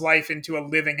Travolta's life into a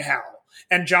living hell.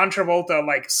 And John Travolta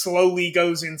like slowly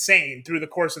goes insane through the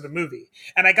course of the movie.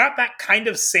 And I got that kind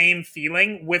of same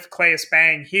feeling with Claes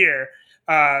Bang here,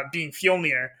 being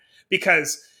Fjolnir,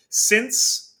 because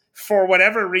since, for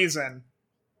whatever reason,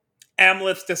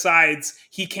 Amleth decides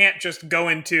he can't just go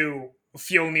into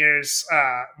Fjolnir's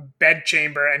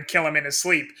bedchamber and kill him in his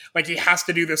sleep. Like, he has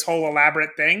to do this whole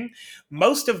elaborate thing.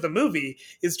 Most of the movie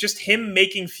is just him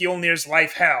making Fjolnir's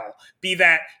life hell, be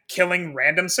that killing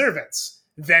random servants,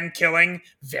 then killing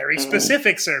very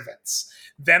specific servants,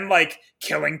 then like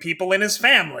killing people in his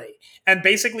family, and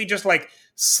basically just like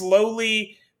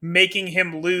slowly making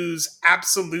him lose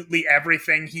absolutely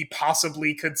everything he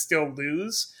possibly could still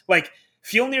lose. Like,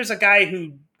 Fjolnir's a guy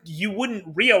who you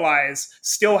wouldn't realize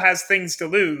still has things to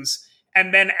lose,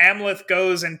 and then Amleth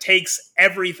goes and takes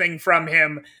everything from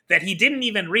him that he didn't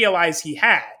even realize he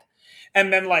had.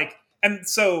 And then like, and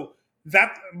so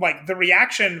that, like, the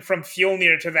reaction from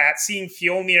Fjolnir to that, seeing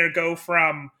Fjolnir go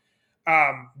from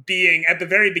being at the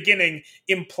very beginning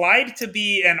implied to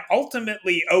be an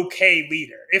ultimately okay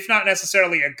leader, if not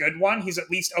necessarily a good one, he's at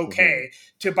least okay,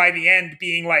 to by the end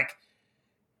being like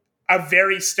a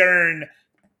very stern,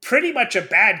 pretty much a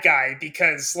bad guy,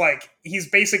 because like he's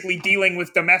basically dealing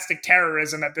with domestic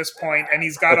terrorism at this point, and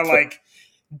he's got to like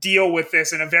deal with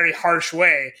this in a very harsh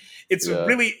way. It's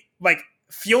really like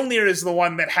Fjolnir is the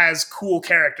one that has cool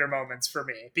character moments for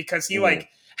me, because he like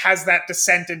has that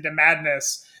descent into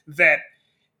madness that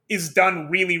is done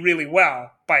really, really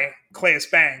well by Claes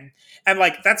Bang. And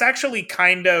like, that's actually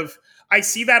kind of, I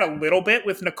see that a little bit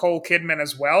with Nicole Kidman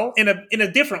as well, in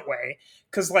a different way,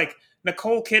 because like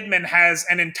Nicole Kidman has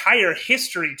an entire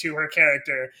history to her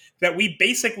character that we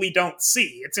basically don't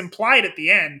see. It's implied at the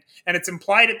end, and it's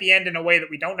implied at the end in a way that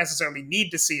we don't necessarily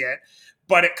need to see it,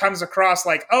 but it comes across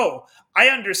like, oh, I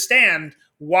understand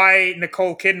why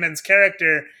Nicole Kidman's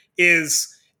character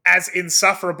is as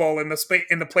insufferable in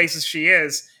the places she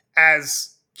is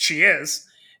as she is,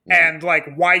 and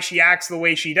like why she acts the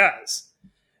way she does.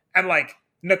 And like,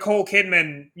 Nicole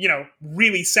Kidman, you know,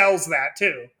 really sells that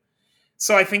too.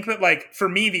 So I think that like, for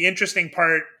me, the interesting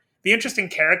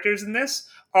characters in this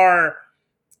are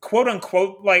quote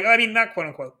unquote, like, I mean, not quote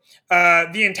unquote,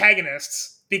 the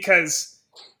antagonists, because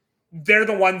they're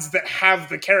the ones that have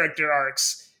the character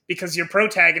arcs, because your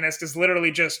protagonist is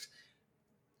literally just,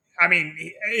 I mean,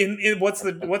 what's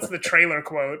the trailer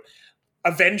quote?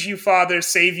 Avenge you, father,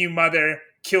 save you, mother,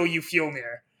 kill you,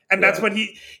 Fjolnir. And that's what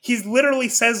he literally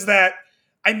says that.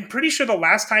 I'm pretty sure the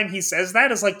last time he says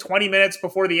that is like 20 minutes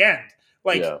before the end.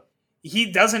 Like,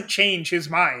 he doesn't change his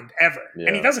mind ever.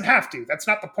 And he doesn't have to. That's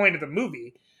not the point of the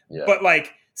movie. But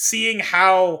like, seeing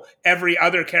how every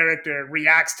other character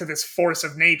reacts to this force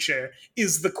of nature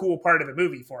is the cool part of the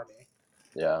movie for me.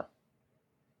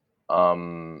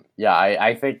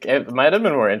 I think it might have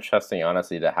been more interesting,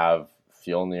 honestly, to have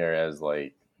Fjolnir as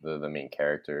like the main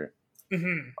character,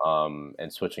 and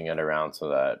switching it around so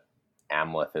that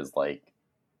Amleth is like,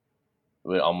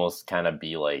 would almost kind of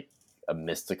be like a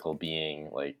mystical being,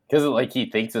 like, because like he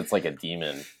thinks it's like a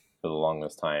demon for the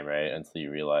longest time, right? Until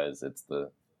you realize it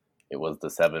was the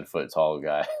 7-foot tall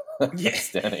guy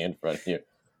standing in front of you.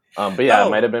 It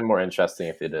might have been more interesting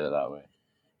if they did it that way.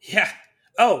 Yeah.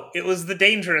 Oh, it was the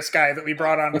dangerous guy that we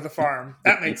brought onto the farm.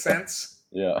 That makes sense.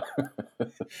 Yeah.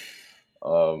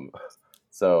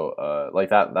 Like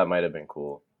that might have been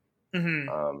cool.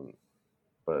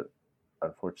 But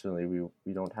unfortunately,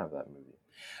 we don't have that movie.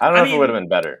 I don't know if it would have been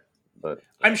better, but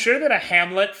I'm sure that a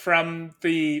Hamlet from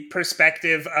the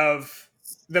perspective of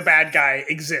the bad guy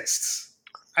exists.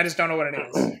 I just don't know what it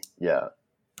is. Yeah.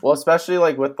 Well, especially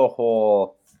like with the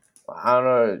whole, I don't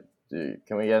know,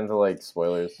 can we get into like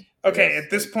spoilers? I Okay, guess.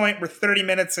 at this point, we're 30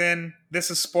 minutes in.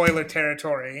 This is spoiler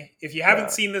territory. If you haven't Yeah,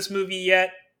 seen this movie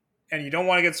yet and you don't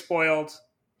want to get spoiled,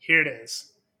 here it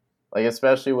is. like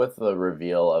especially with the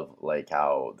reveal of like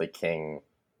how the king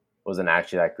wasn't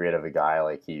actually that great of a guy.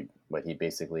 Like he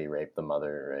basically raped the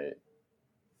mother, right?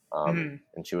 Mm-hmm.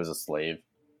 And she was a slave.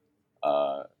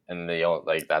 And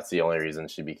like that's the only reason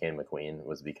she became a queen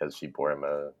was because she bore him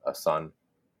a son.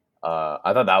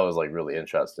 I thought that was like really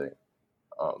interesting.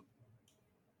 Um,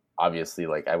 Obviously,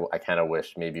 like I kind of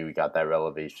wish maybe we got that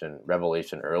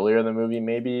revelation earlier in the movie,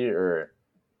 maybe or,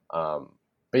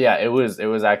 but yeah, it was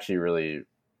actually really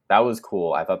that was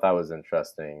cool. I thought that was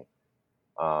interesting.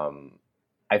 Um,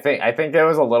 I think there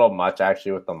was a little much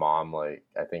actually with the mom. Like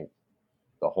I think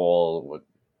the whole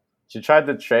she tried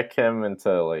to trick him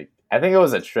into like I think it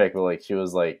was a trick, but like she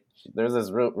was like there's this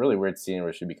really weird scene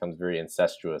where she becomes very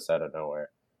incestuous out of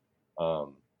nowhere.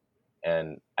 Um,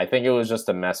 and I think it was just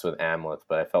a mess with Amleth,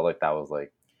 but I felt like that was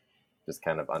like just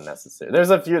kind of unnecessary. There's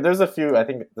a few. I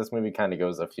think this movie kind of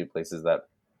goes a few places that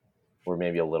were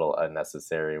maybe a little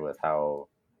unnecessary with how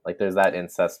like there's that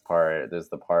incest part. There's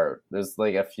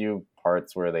like a few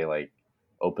parts where they like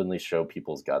openly show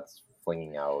people's guts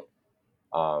flinging out.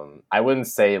 I wouldn't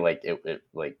say like it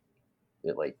like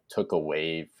took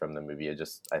away from the movie. It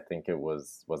just I think it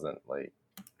wasn't like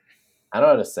I don't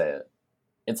know how to say it.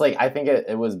 It's like I think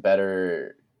it was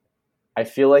better. I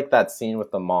feel like that scene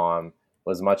with the mom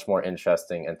was much more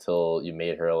interesting until you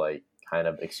made her like kind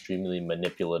of extremely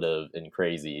manipulative and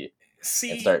crazy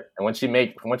See, and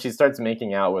when she starts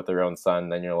making out with her own son,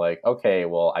 then you're like, okay,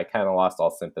 well, I kind of lost all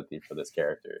sympathy for this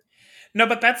character. no,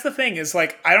 but that's the thing is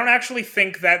like, I don't actually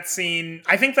think that scene,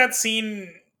 I think that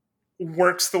scene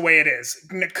works the way it is.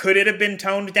 Could it have been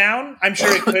toned down? I'm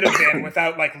sure it could have been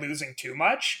without like losing too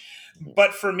much.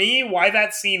 But for me, why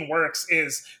that scene works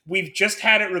is we've just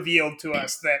had it revealed to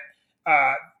us that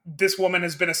this woman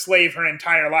has been a slave her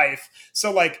entire life.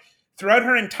 So like throughout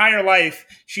her entire life,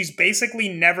 she's basically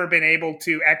never been able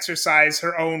to exercise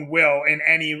her own will in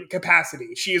any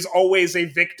capacity. She is always a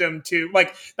victim to,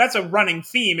 like, that's a running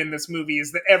theme in this movie,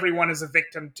 is that everyone is a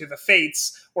victim to the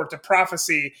fates or to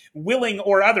prophecy, willing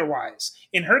or otherwise.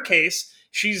 In her case,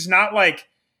 she's not like,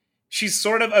 she's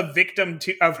sort of a victim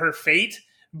of her fate,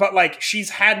 but like she's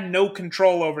had no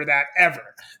control over that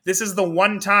ever. This is the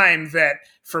one time that,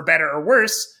 for better or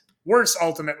worse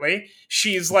ultimately,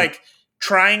 she's like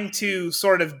trying to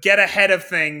sort of get ahead of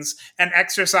things and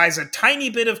exercise a tiny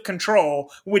bit of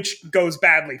control, which goes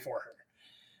badly for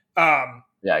her.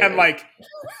 And like,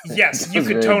 yes, you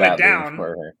could tone it down.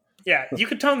 Yeah, you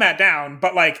could tone that down,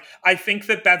 but like, I think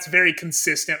that that's very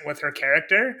consistent with her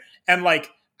character. And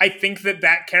like, I think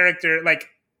that character, like,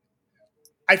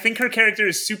 I think her character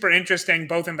is super interesting,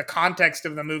 both in the context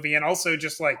of the movie and also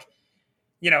just like,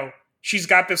 you know, she's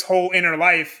got this whole inner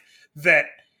life that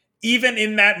even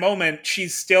in that moment,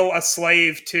 she's still a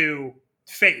slave to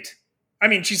fate. I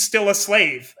mean, she's still a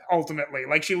slave, ultimately.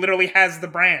 Like, she literally has the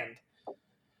brand.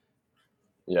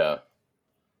 Yeah.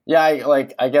 Yeah,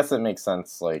 I guess it makes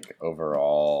sense, like,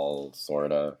 overall,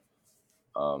 sort of.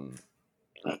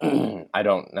 I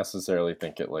don't necessarily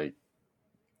think it, like...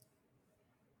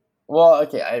 Well,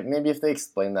 okay, maybe if they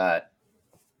explain that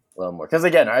a little more. Because,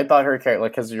 again, I thought her character...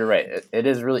 Like, because you're right. It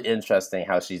is really interesting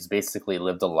how she's basically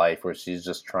lived a life where she's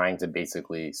just trying to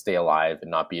basically stay alive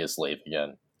and not be a slave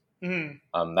again.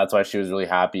 Mm-hmm. That's why she was really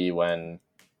happy when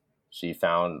she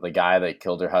found the guy that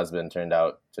killed her husband turned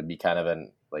out to be kind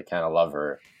of love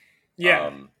her.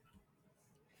 Yeah.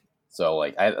 So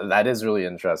like that is really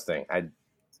interesting.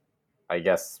 I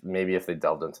guess maybe if they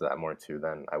delved into that more too,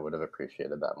 then I would have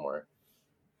appreciated that more.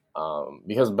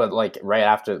 But like right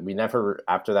after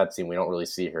after that scene, we don't really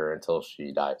see her until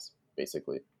she dies,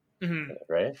 basically. Mm-hmm.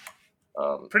 Right?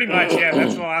 Pretty much, yeah.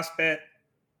 That's the last bit.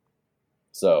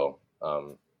 So,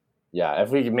 yeah, if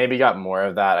we maybe got more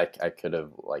of that, I could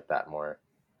have liked that more.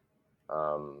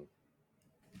 There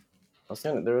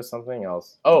was something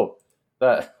else. Oh,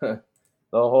 that the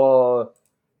whole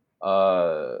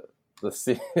the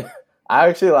scene. I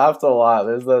actually laughed a lot.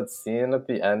 There's that scene at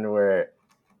the end where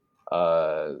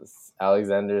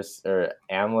Alexander's or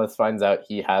Amleth finds out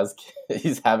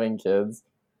he's having kids,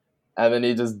 and then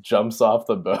he just jumps off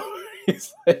the boat.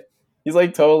 he's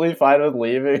like totally fine with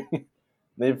leaving.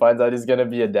 Then he finds out he's gonna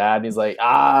be a dad, and he's like,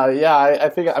 yeah, I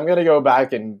think I'm gonna go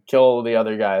back and kill the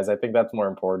other guys. I think that's more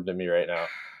important to me right now.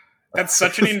 That's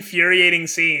such an infuriating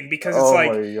scene because it's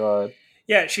like, my God.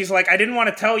 Yeah, she's like, I didn't want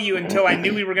to tell you until I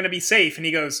knew we were gonna be safe, and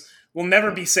he goes, "We'll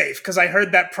never be safe because I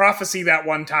heard that prophecy that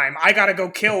one time. I gotta go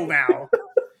kill now."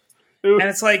 And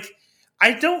it's like,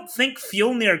 I don't think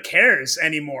Fjolnir cares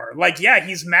anymore. Like, yeah,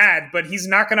 he's mad, but he's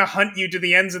not going to hunt you to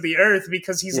the ends of the earth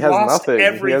because He he's has lost nothing.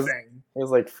 everything. He has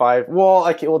like 5. Well,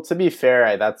 like, well, to be fair,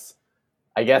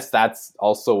 I guess that's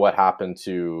also what happened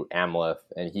to Amleth,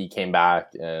 and he came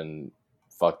back and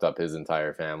fucked up his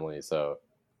entire family. So,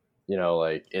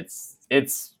 like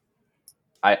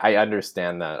I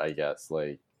understand that. I guess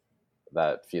like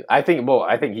that. I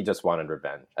think he just wanted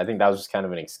revenge. I think that was just kind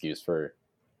of an excuse for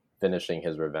finishing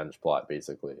his revenge plot,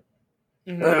 basically.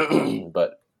 Mm-hmm.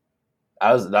 But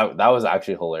that was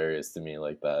actually hilarious to me.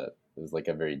 Like that, it was like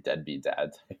a very deadbeat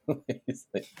dad. He's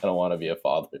like, I don't want to be a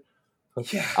father.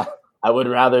 Yeah. I would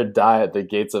rather die at the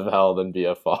gates of hell than be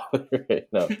a father right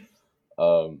now.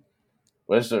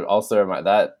 Which also remind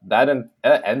that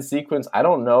end sequence. I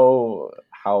don't know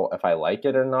if I like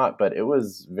it or not, but it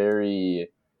was the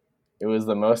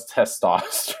most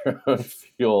testosterone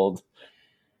fueled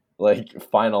like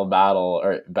final battle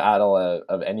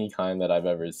of any kind that I've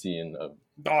ever seen. Of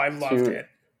Oh, I loved it.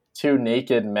 Two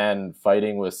naked men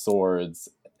fighting with swords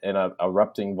in a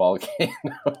erupting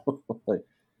volcano. Like,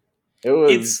 it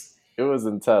was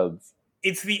intense.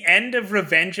 It's the end of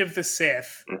Revenge of the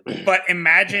Sith, but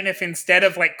imagine if instead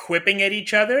of like quipping at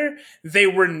each other, they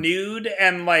were nude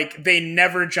and like they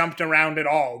never jumped around at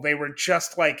all. They were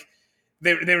just like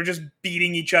they were just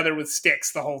beating each other with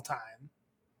sticks the whole time.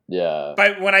 Yeah.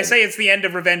 But when I say it's the end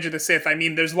of Revenge of the Sith, I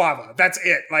mean there's lava. That's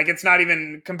it. Like it's not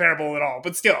even comparable at all.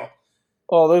 But still.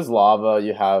 Well, there's lava.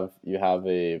 You have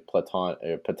a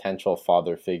potential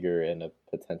father figure and a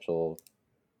potential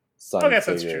son I guess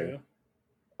figure. That's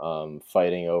true.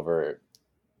 Fighting over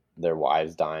their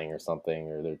wives dying or something,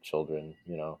 or their children.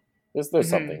 There's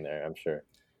something there, I'm sure.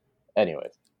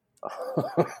 Anyways,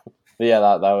 but yeah,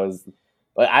 that was.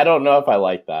 Like, I don't know if I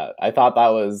like that. I thought that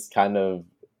was kind of,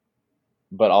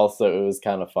 but also it was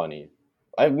kind of funny.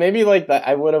 Maybe like that.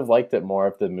 I would have liked it more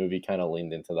if the movie kind of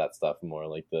leaned into that stuff more,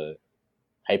 like the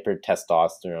hyper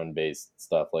testosterone based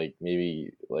stuff. Like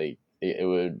maybe like it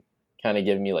would kind of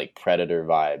give me like Predator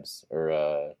vibes, or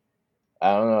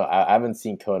I don't know. I haven't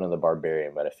seen Conan the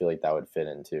Barbarian, but I feel like that would fit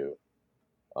in too.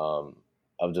 Of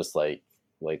just like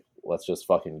let's just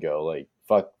fucking go, like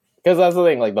fuck, because that's the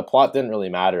thing. Like the plot didn't really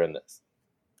matter in this,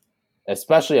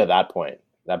 especially at that point.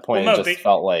 It just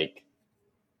felt like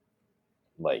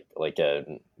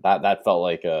that felt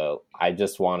like I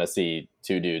just want to see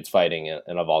two dudes fighting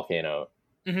in a volcano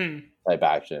type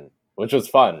action, which was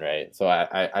fun, right? So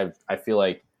I feel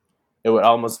like it would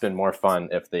almost been more fun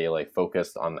if they like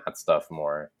focused on that stuff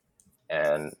more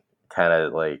and kind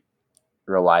of like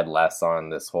relied less on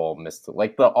this whole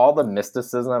all the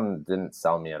mysticism didn't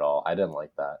sell me at all. I didn't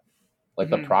like that.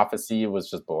 Like the prophecy was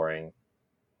just boring.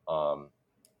 And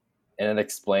it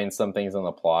explains some things in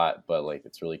the plot, but like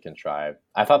it's really contrived.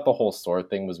 I thought the whole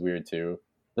sword thing was weird too.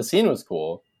 The scene was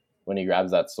cool when he grabs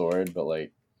that sword, but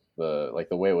like the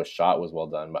way it was shot was well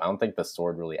done, but I don't think the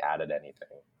sword really added anything.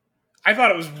 I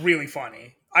thought it was really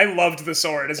funny. I loved the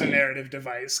sword as a narrative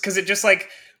device because it just like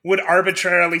would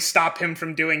arbitrarily stop him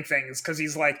from doing things because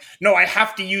he's like, no, I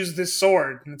have to use this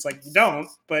sword. And it's like, you don't,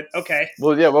 but okay.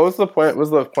 Well, yeah, what was the point?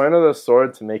 Was the point of the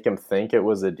sword to make him think it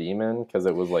was a demon? Because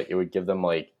it was like, it would give them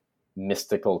like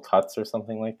mystical cuts or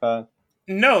something like that?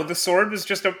 No, the sword was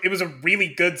just it was a really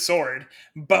good sword,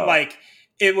 but like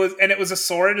it was a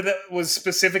sword that was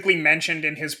specifically mentioned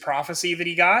in his prophecy that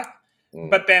he got.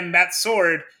 But then that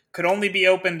sword could only be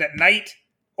opened at night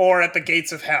or at the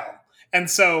gates of hell.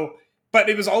 And so, but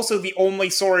it was also the only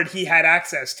sword he had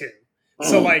access to.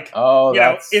 So like,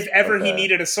 if ever he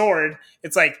needed a sword,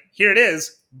 it's like, here it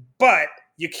is, but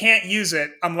you can't use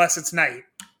it unless it's night.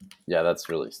 Yeah, that's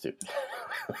really stupid.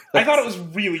 I thought it was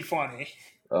really funny.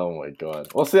 Oh my god.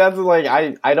 Well, see, that's like,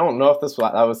 I don't know if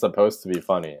that was supposed to be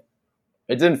funny.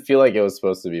 It didn't feel like it was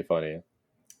supposed to be funny.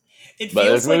 But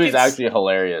this movie's actually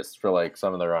hilarious for like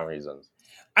some of the wrong reasons.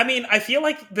 I mean, I feel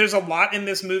like there's a lot in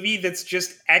this movie that's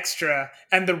just extra,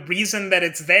 and the reason that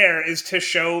it's there is to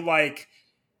show like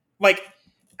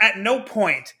at no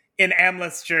point in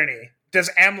Amleth's journey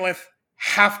does Amleth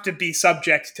have to be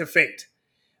subject to fate.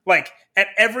 Like at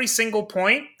every single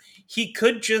point, he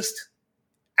could just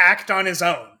act on his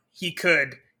own. He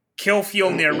could kill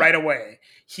Fjolnir right away.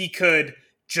 He could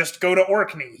just go to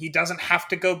Orkney. He doesn't have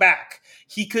to go back.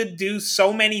 He could do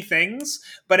so many things,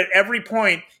 but at every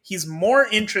point, he's more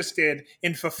interested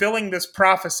in fulfilling this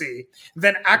prophecy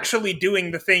than actually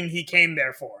doing the thing he came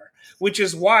there for. Which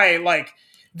is why, like,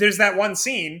 there's that one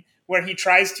scene where he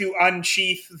tries to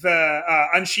unsheath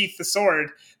the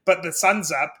sword, but the sun's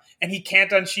up, and he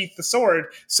can't unsheath the sword,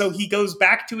 so he goes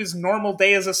back to his normal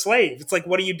day as a slave. It's like,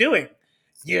 what are you doing?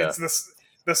 Yeah.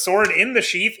 The sword in the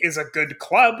sheath is a good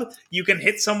club. You can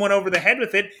hit someone over the head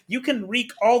with it. You can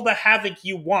wreak all the havoc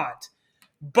you want.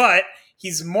 But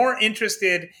he's more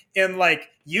interested in like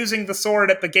using the sword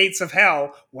at the gates of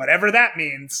hell, whatever that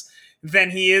means,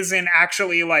 than he is in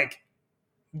actually like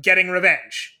getting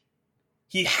revenge.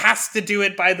 He has to do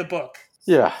it by the book.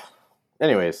 Yeah.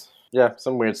 Anyways, yeah,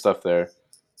 some weird stuff there.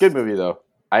 Good movie though.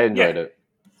 I enjoyed it.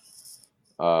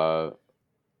 I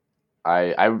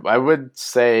would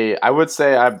say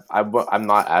I'm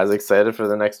not as excited for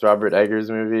the next Robert Eggers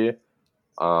movie.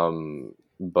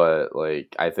 But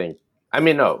like I think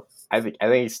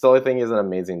he's an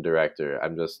amazing director.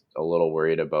 I'm just a little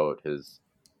worried about his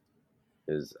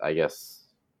I guess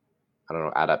I don't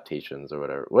know, adaptations or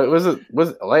whatever. What was it?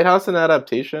 Was Lighthouse an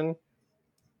adaptation?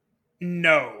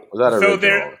 No. Was that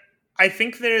original? I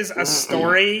think there's a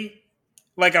story,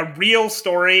 like a real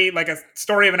story, like a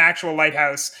story of an actual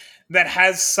lighthouse that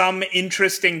has some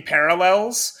interesting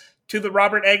parallels to the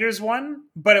Robert Eggers one,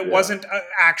 but it wasn't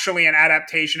actually an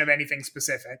adaptation of anything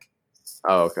specific.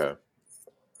 Oh, okay.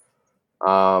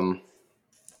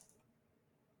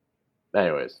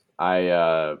 Anyways,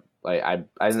 I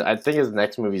think his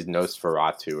next movie is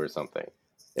Nosferatu or something.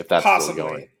 If that's possibly still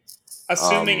going,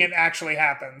 assuming it actually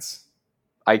happens.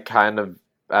 I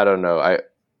don't know.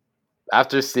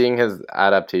 After seeing his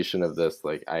adaptation of this,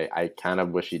 like I kind of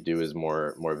wish he'd do his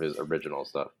more of his original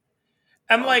stuff.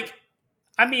 And like,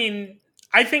 I mean,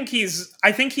 I think he's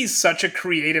such a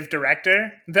creative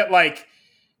director that like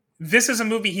this is a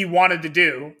movie he wanted to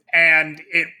do and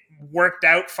it worked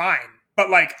out fine. But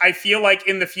like, I feel like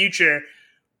in the future,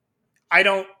 I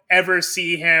don't ever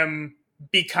see him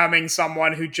becoming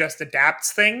someone who just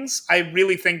adapts things. I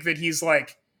really think that he's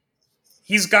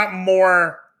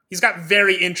got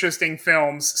very interesting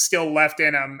films still left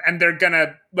in him, and they're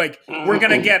gonna we're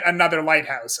gonna get another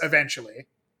Lighthouse eventually.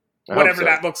 Whatever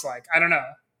that looks like. I don't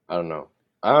know.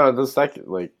 The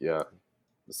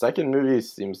second movie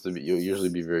seems to usually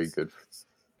be very good.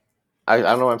 I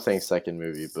don't know why I'm saying second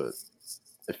movie, but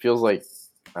it feels like,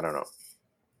 I don't know.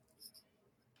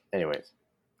 Anyways.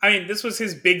 I mean, this was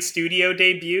his big studio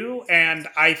debut, and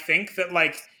I think that,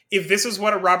 like, if this is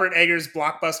what a Robert Eggers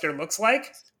blockbuster looks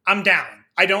like, I'm down.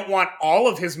 I don't want all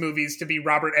of his movies to be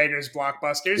Robert Eggers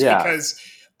blockbusters because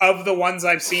of the ones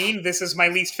I've seen, this is my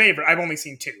least favorite. I've only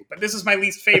seen 2, but this is my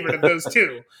least favorite of those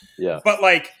 2. Yeah. But,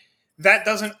 like, that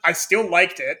doesn't... I still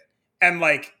liked it, and,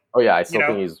 like... Oh, yeah, I still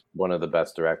think he's one of the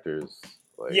best directors,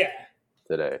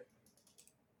 today.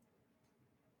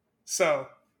 So...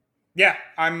 yeah,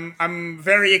 I'm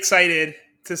very excited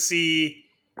to see,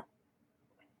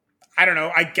 I don't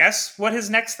know, I guess what his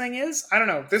next thing is. I don't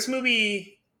know. This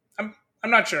movie, I'm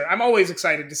not sure. I'm always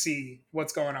excited to see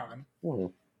what's going on. Mm-hmm.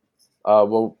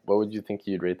 Well, what would you think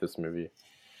you'd rate this movie?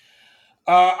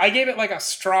 I gave it like a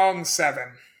strong 7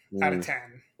 out of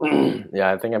 10.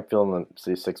 Yeah, I think I'm feeling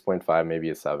 6.5, maybe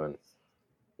a 7.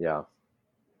 Yeah.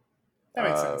 That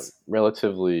makes sense.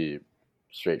 Relatively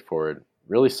straightforward.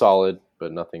 Really solid,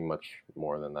 but nothing much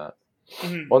more than that.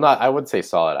 Mm-hmm. Well, I would say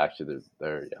solid, actually.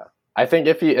 Yeah. I think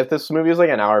if this movie was like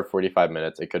an hour 45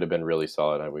 minutes, it could have been really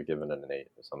solid. I would give it an 8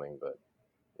 or something, but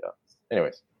yeah.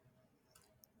 Anyways.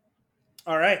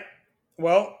 All right.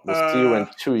 Well, we'll see you in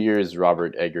 2 years,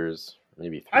 Robert Eggers.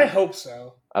 Maybe 3. I hope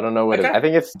so. I don't know what it is. I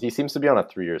think he seems to be on a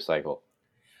 3-year cycle.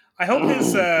 I hope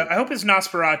his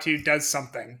Nosferatu does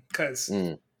something, because,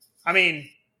 I mean...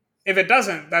 if it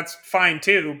doesn't, that's fine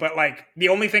too. But like the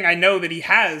only thing I know that he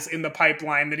has in the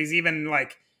pipeline that he's even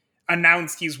like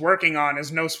announced he's working on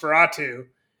is Nosferatu.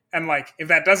 And like if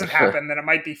that doesn't happen, then it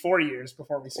might be 4 years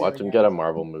before we see. Watch him get a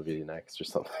Marvel movie next or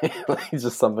something. Like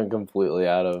just something completely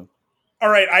out of. All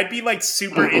right, I'd be like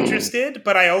super interested,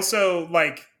 but I also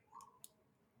like.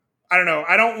 I don't know.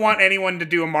 I don't want anyone to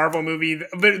do a Marvel movie.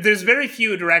 There's very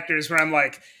few directors where I'm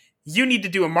like, you need to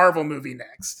do a Marvel movie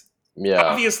next. Yeah.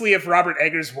 Obviously, if Robert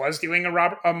Eggers was doing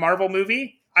a Marvel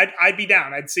movie, I'd be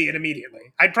down. I'd see it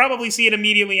immediately. I'd probably see it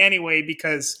immediately anyway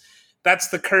because that's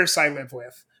the curse I live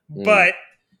with. But,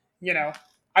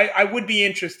 I would be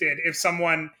interested if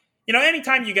someone...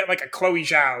 anytime you get like a Chloe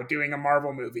Zhao doing a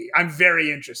Marvel movie, I'm very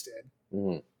interested.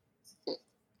 Mm-hmm.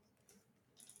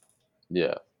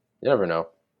 Yeah. You never know.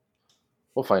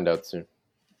 We'll find out soon.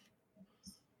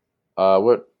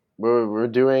 We're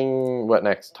doing what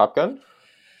next? Top Gun?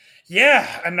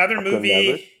 Yeah, another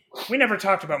movie. We never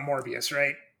talked about Morbius,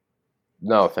 right?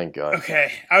 No, thank God.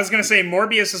 Okay, I was gonna say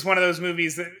Morbius is one of those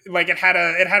movies that like it had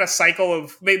a cycle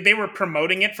of they were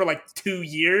promoting it for like 2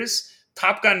 years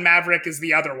Top Gun Maverick is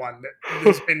the other one that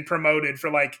has been promoted for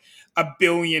like a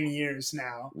billion years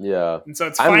now. Yeah, And so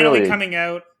it's I'm finally really coming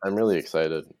out. I'm really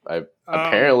excited. I Um,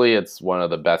 apparently it's one of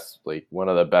the best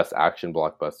action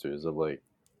blockbusters of like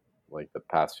the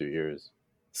past few years.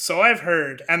 so I've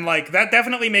heard, and like that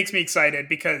definitely makes me excited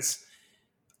because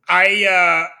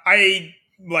I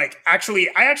like I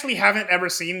actually haven't ever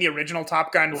seen the original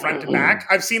Top Gun front to back.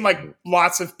 I've seen like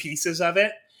lots of pieces of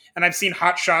it, and I've seen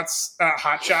Hot Shots,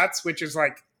 which is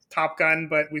like Top Gun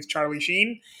but with Charlie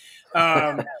Sheen.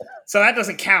 So that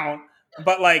doesn't count.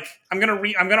 But like I'm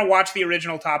gonna watch the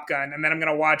original Top Gun, and then I'm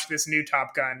gonna watch this new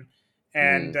Top Gun,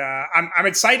 and Mm. I'm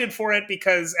excited for it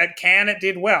because at Cannes it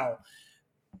did well.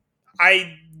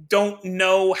 I don't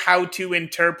know how to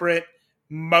interpret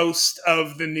most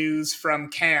of the news from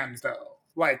Cannes, though.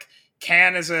 Like,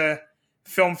 Cannes is a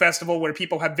film festival where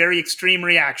people have very extreme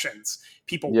reactions.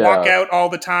 People walk Yeah, out all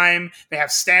the time, they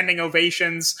have standing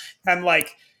ovations, and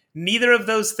like, neither of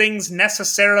those things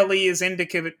necessarily is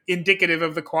indicative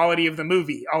of the quality of the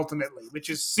movie, ultimately, which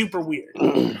is super weird.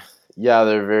 yeah,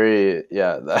 they're very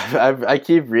yeah. I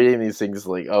keep reading these things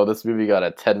like, oh, this movie got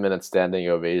a 10-minute standing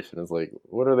ovation. It's like,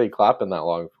 what are they clapping that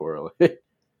long for? Like,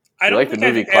 I you don't like the think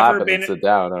I've movie, clap ever and then been sit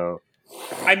down. I don't.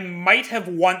 I might have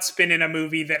once been in a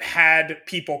movie that had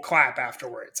people clap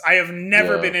afterwards. I have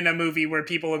never Yeah, been in a movie where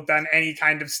people have done any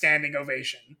kind of standing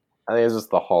ovation. I think it's just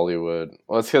the Hollywood.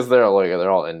 Well, it's because they're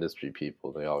all industry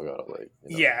people. They all gotta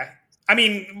Yeah. I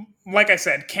mean, like I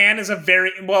said, Cannes is a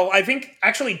very well, I think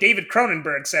actually David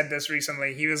Cronenberg said this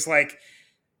recently. He was like,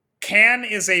 Cannes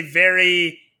is a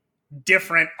very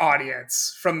different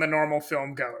audience from the normal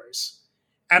film goers.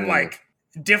 And Mm, like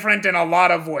different in a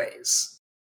lot of ways.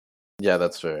 yeah,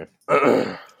 that's fair.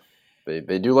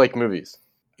 They do like movies.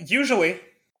 Usually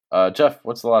Jeff,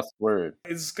 what's the last word?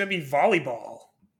 it's gonna be volleyball.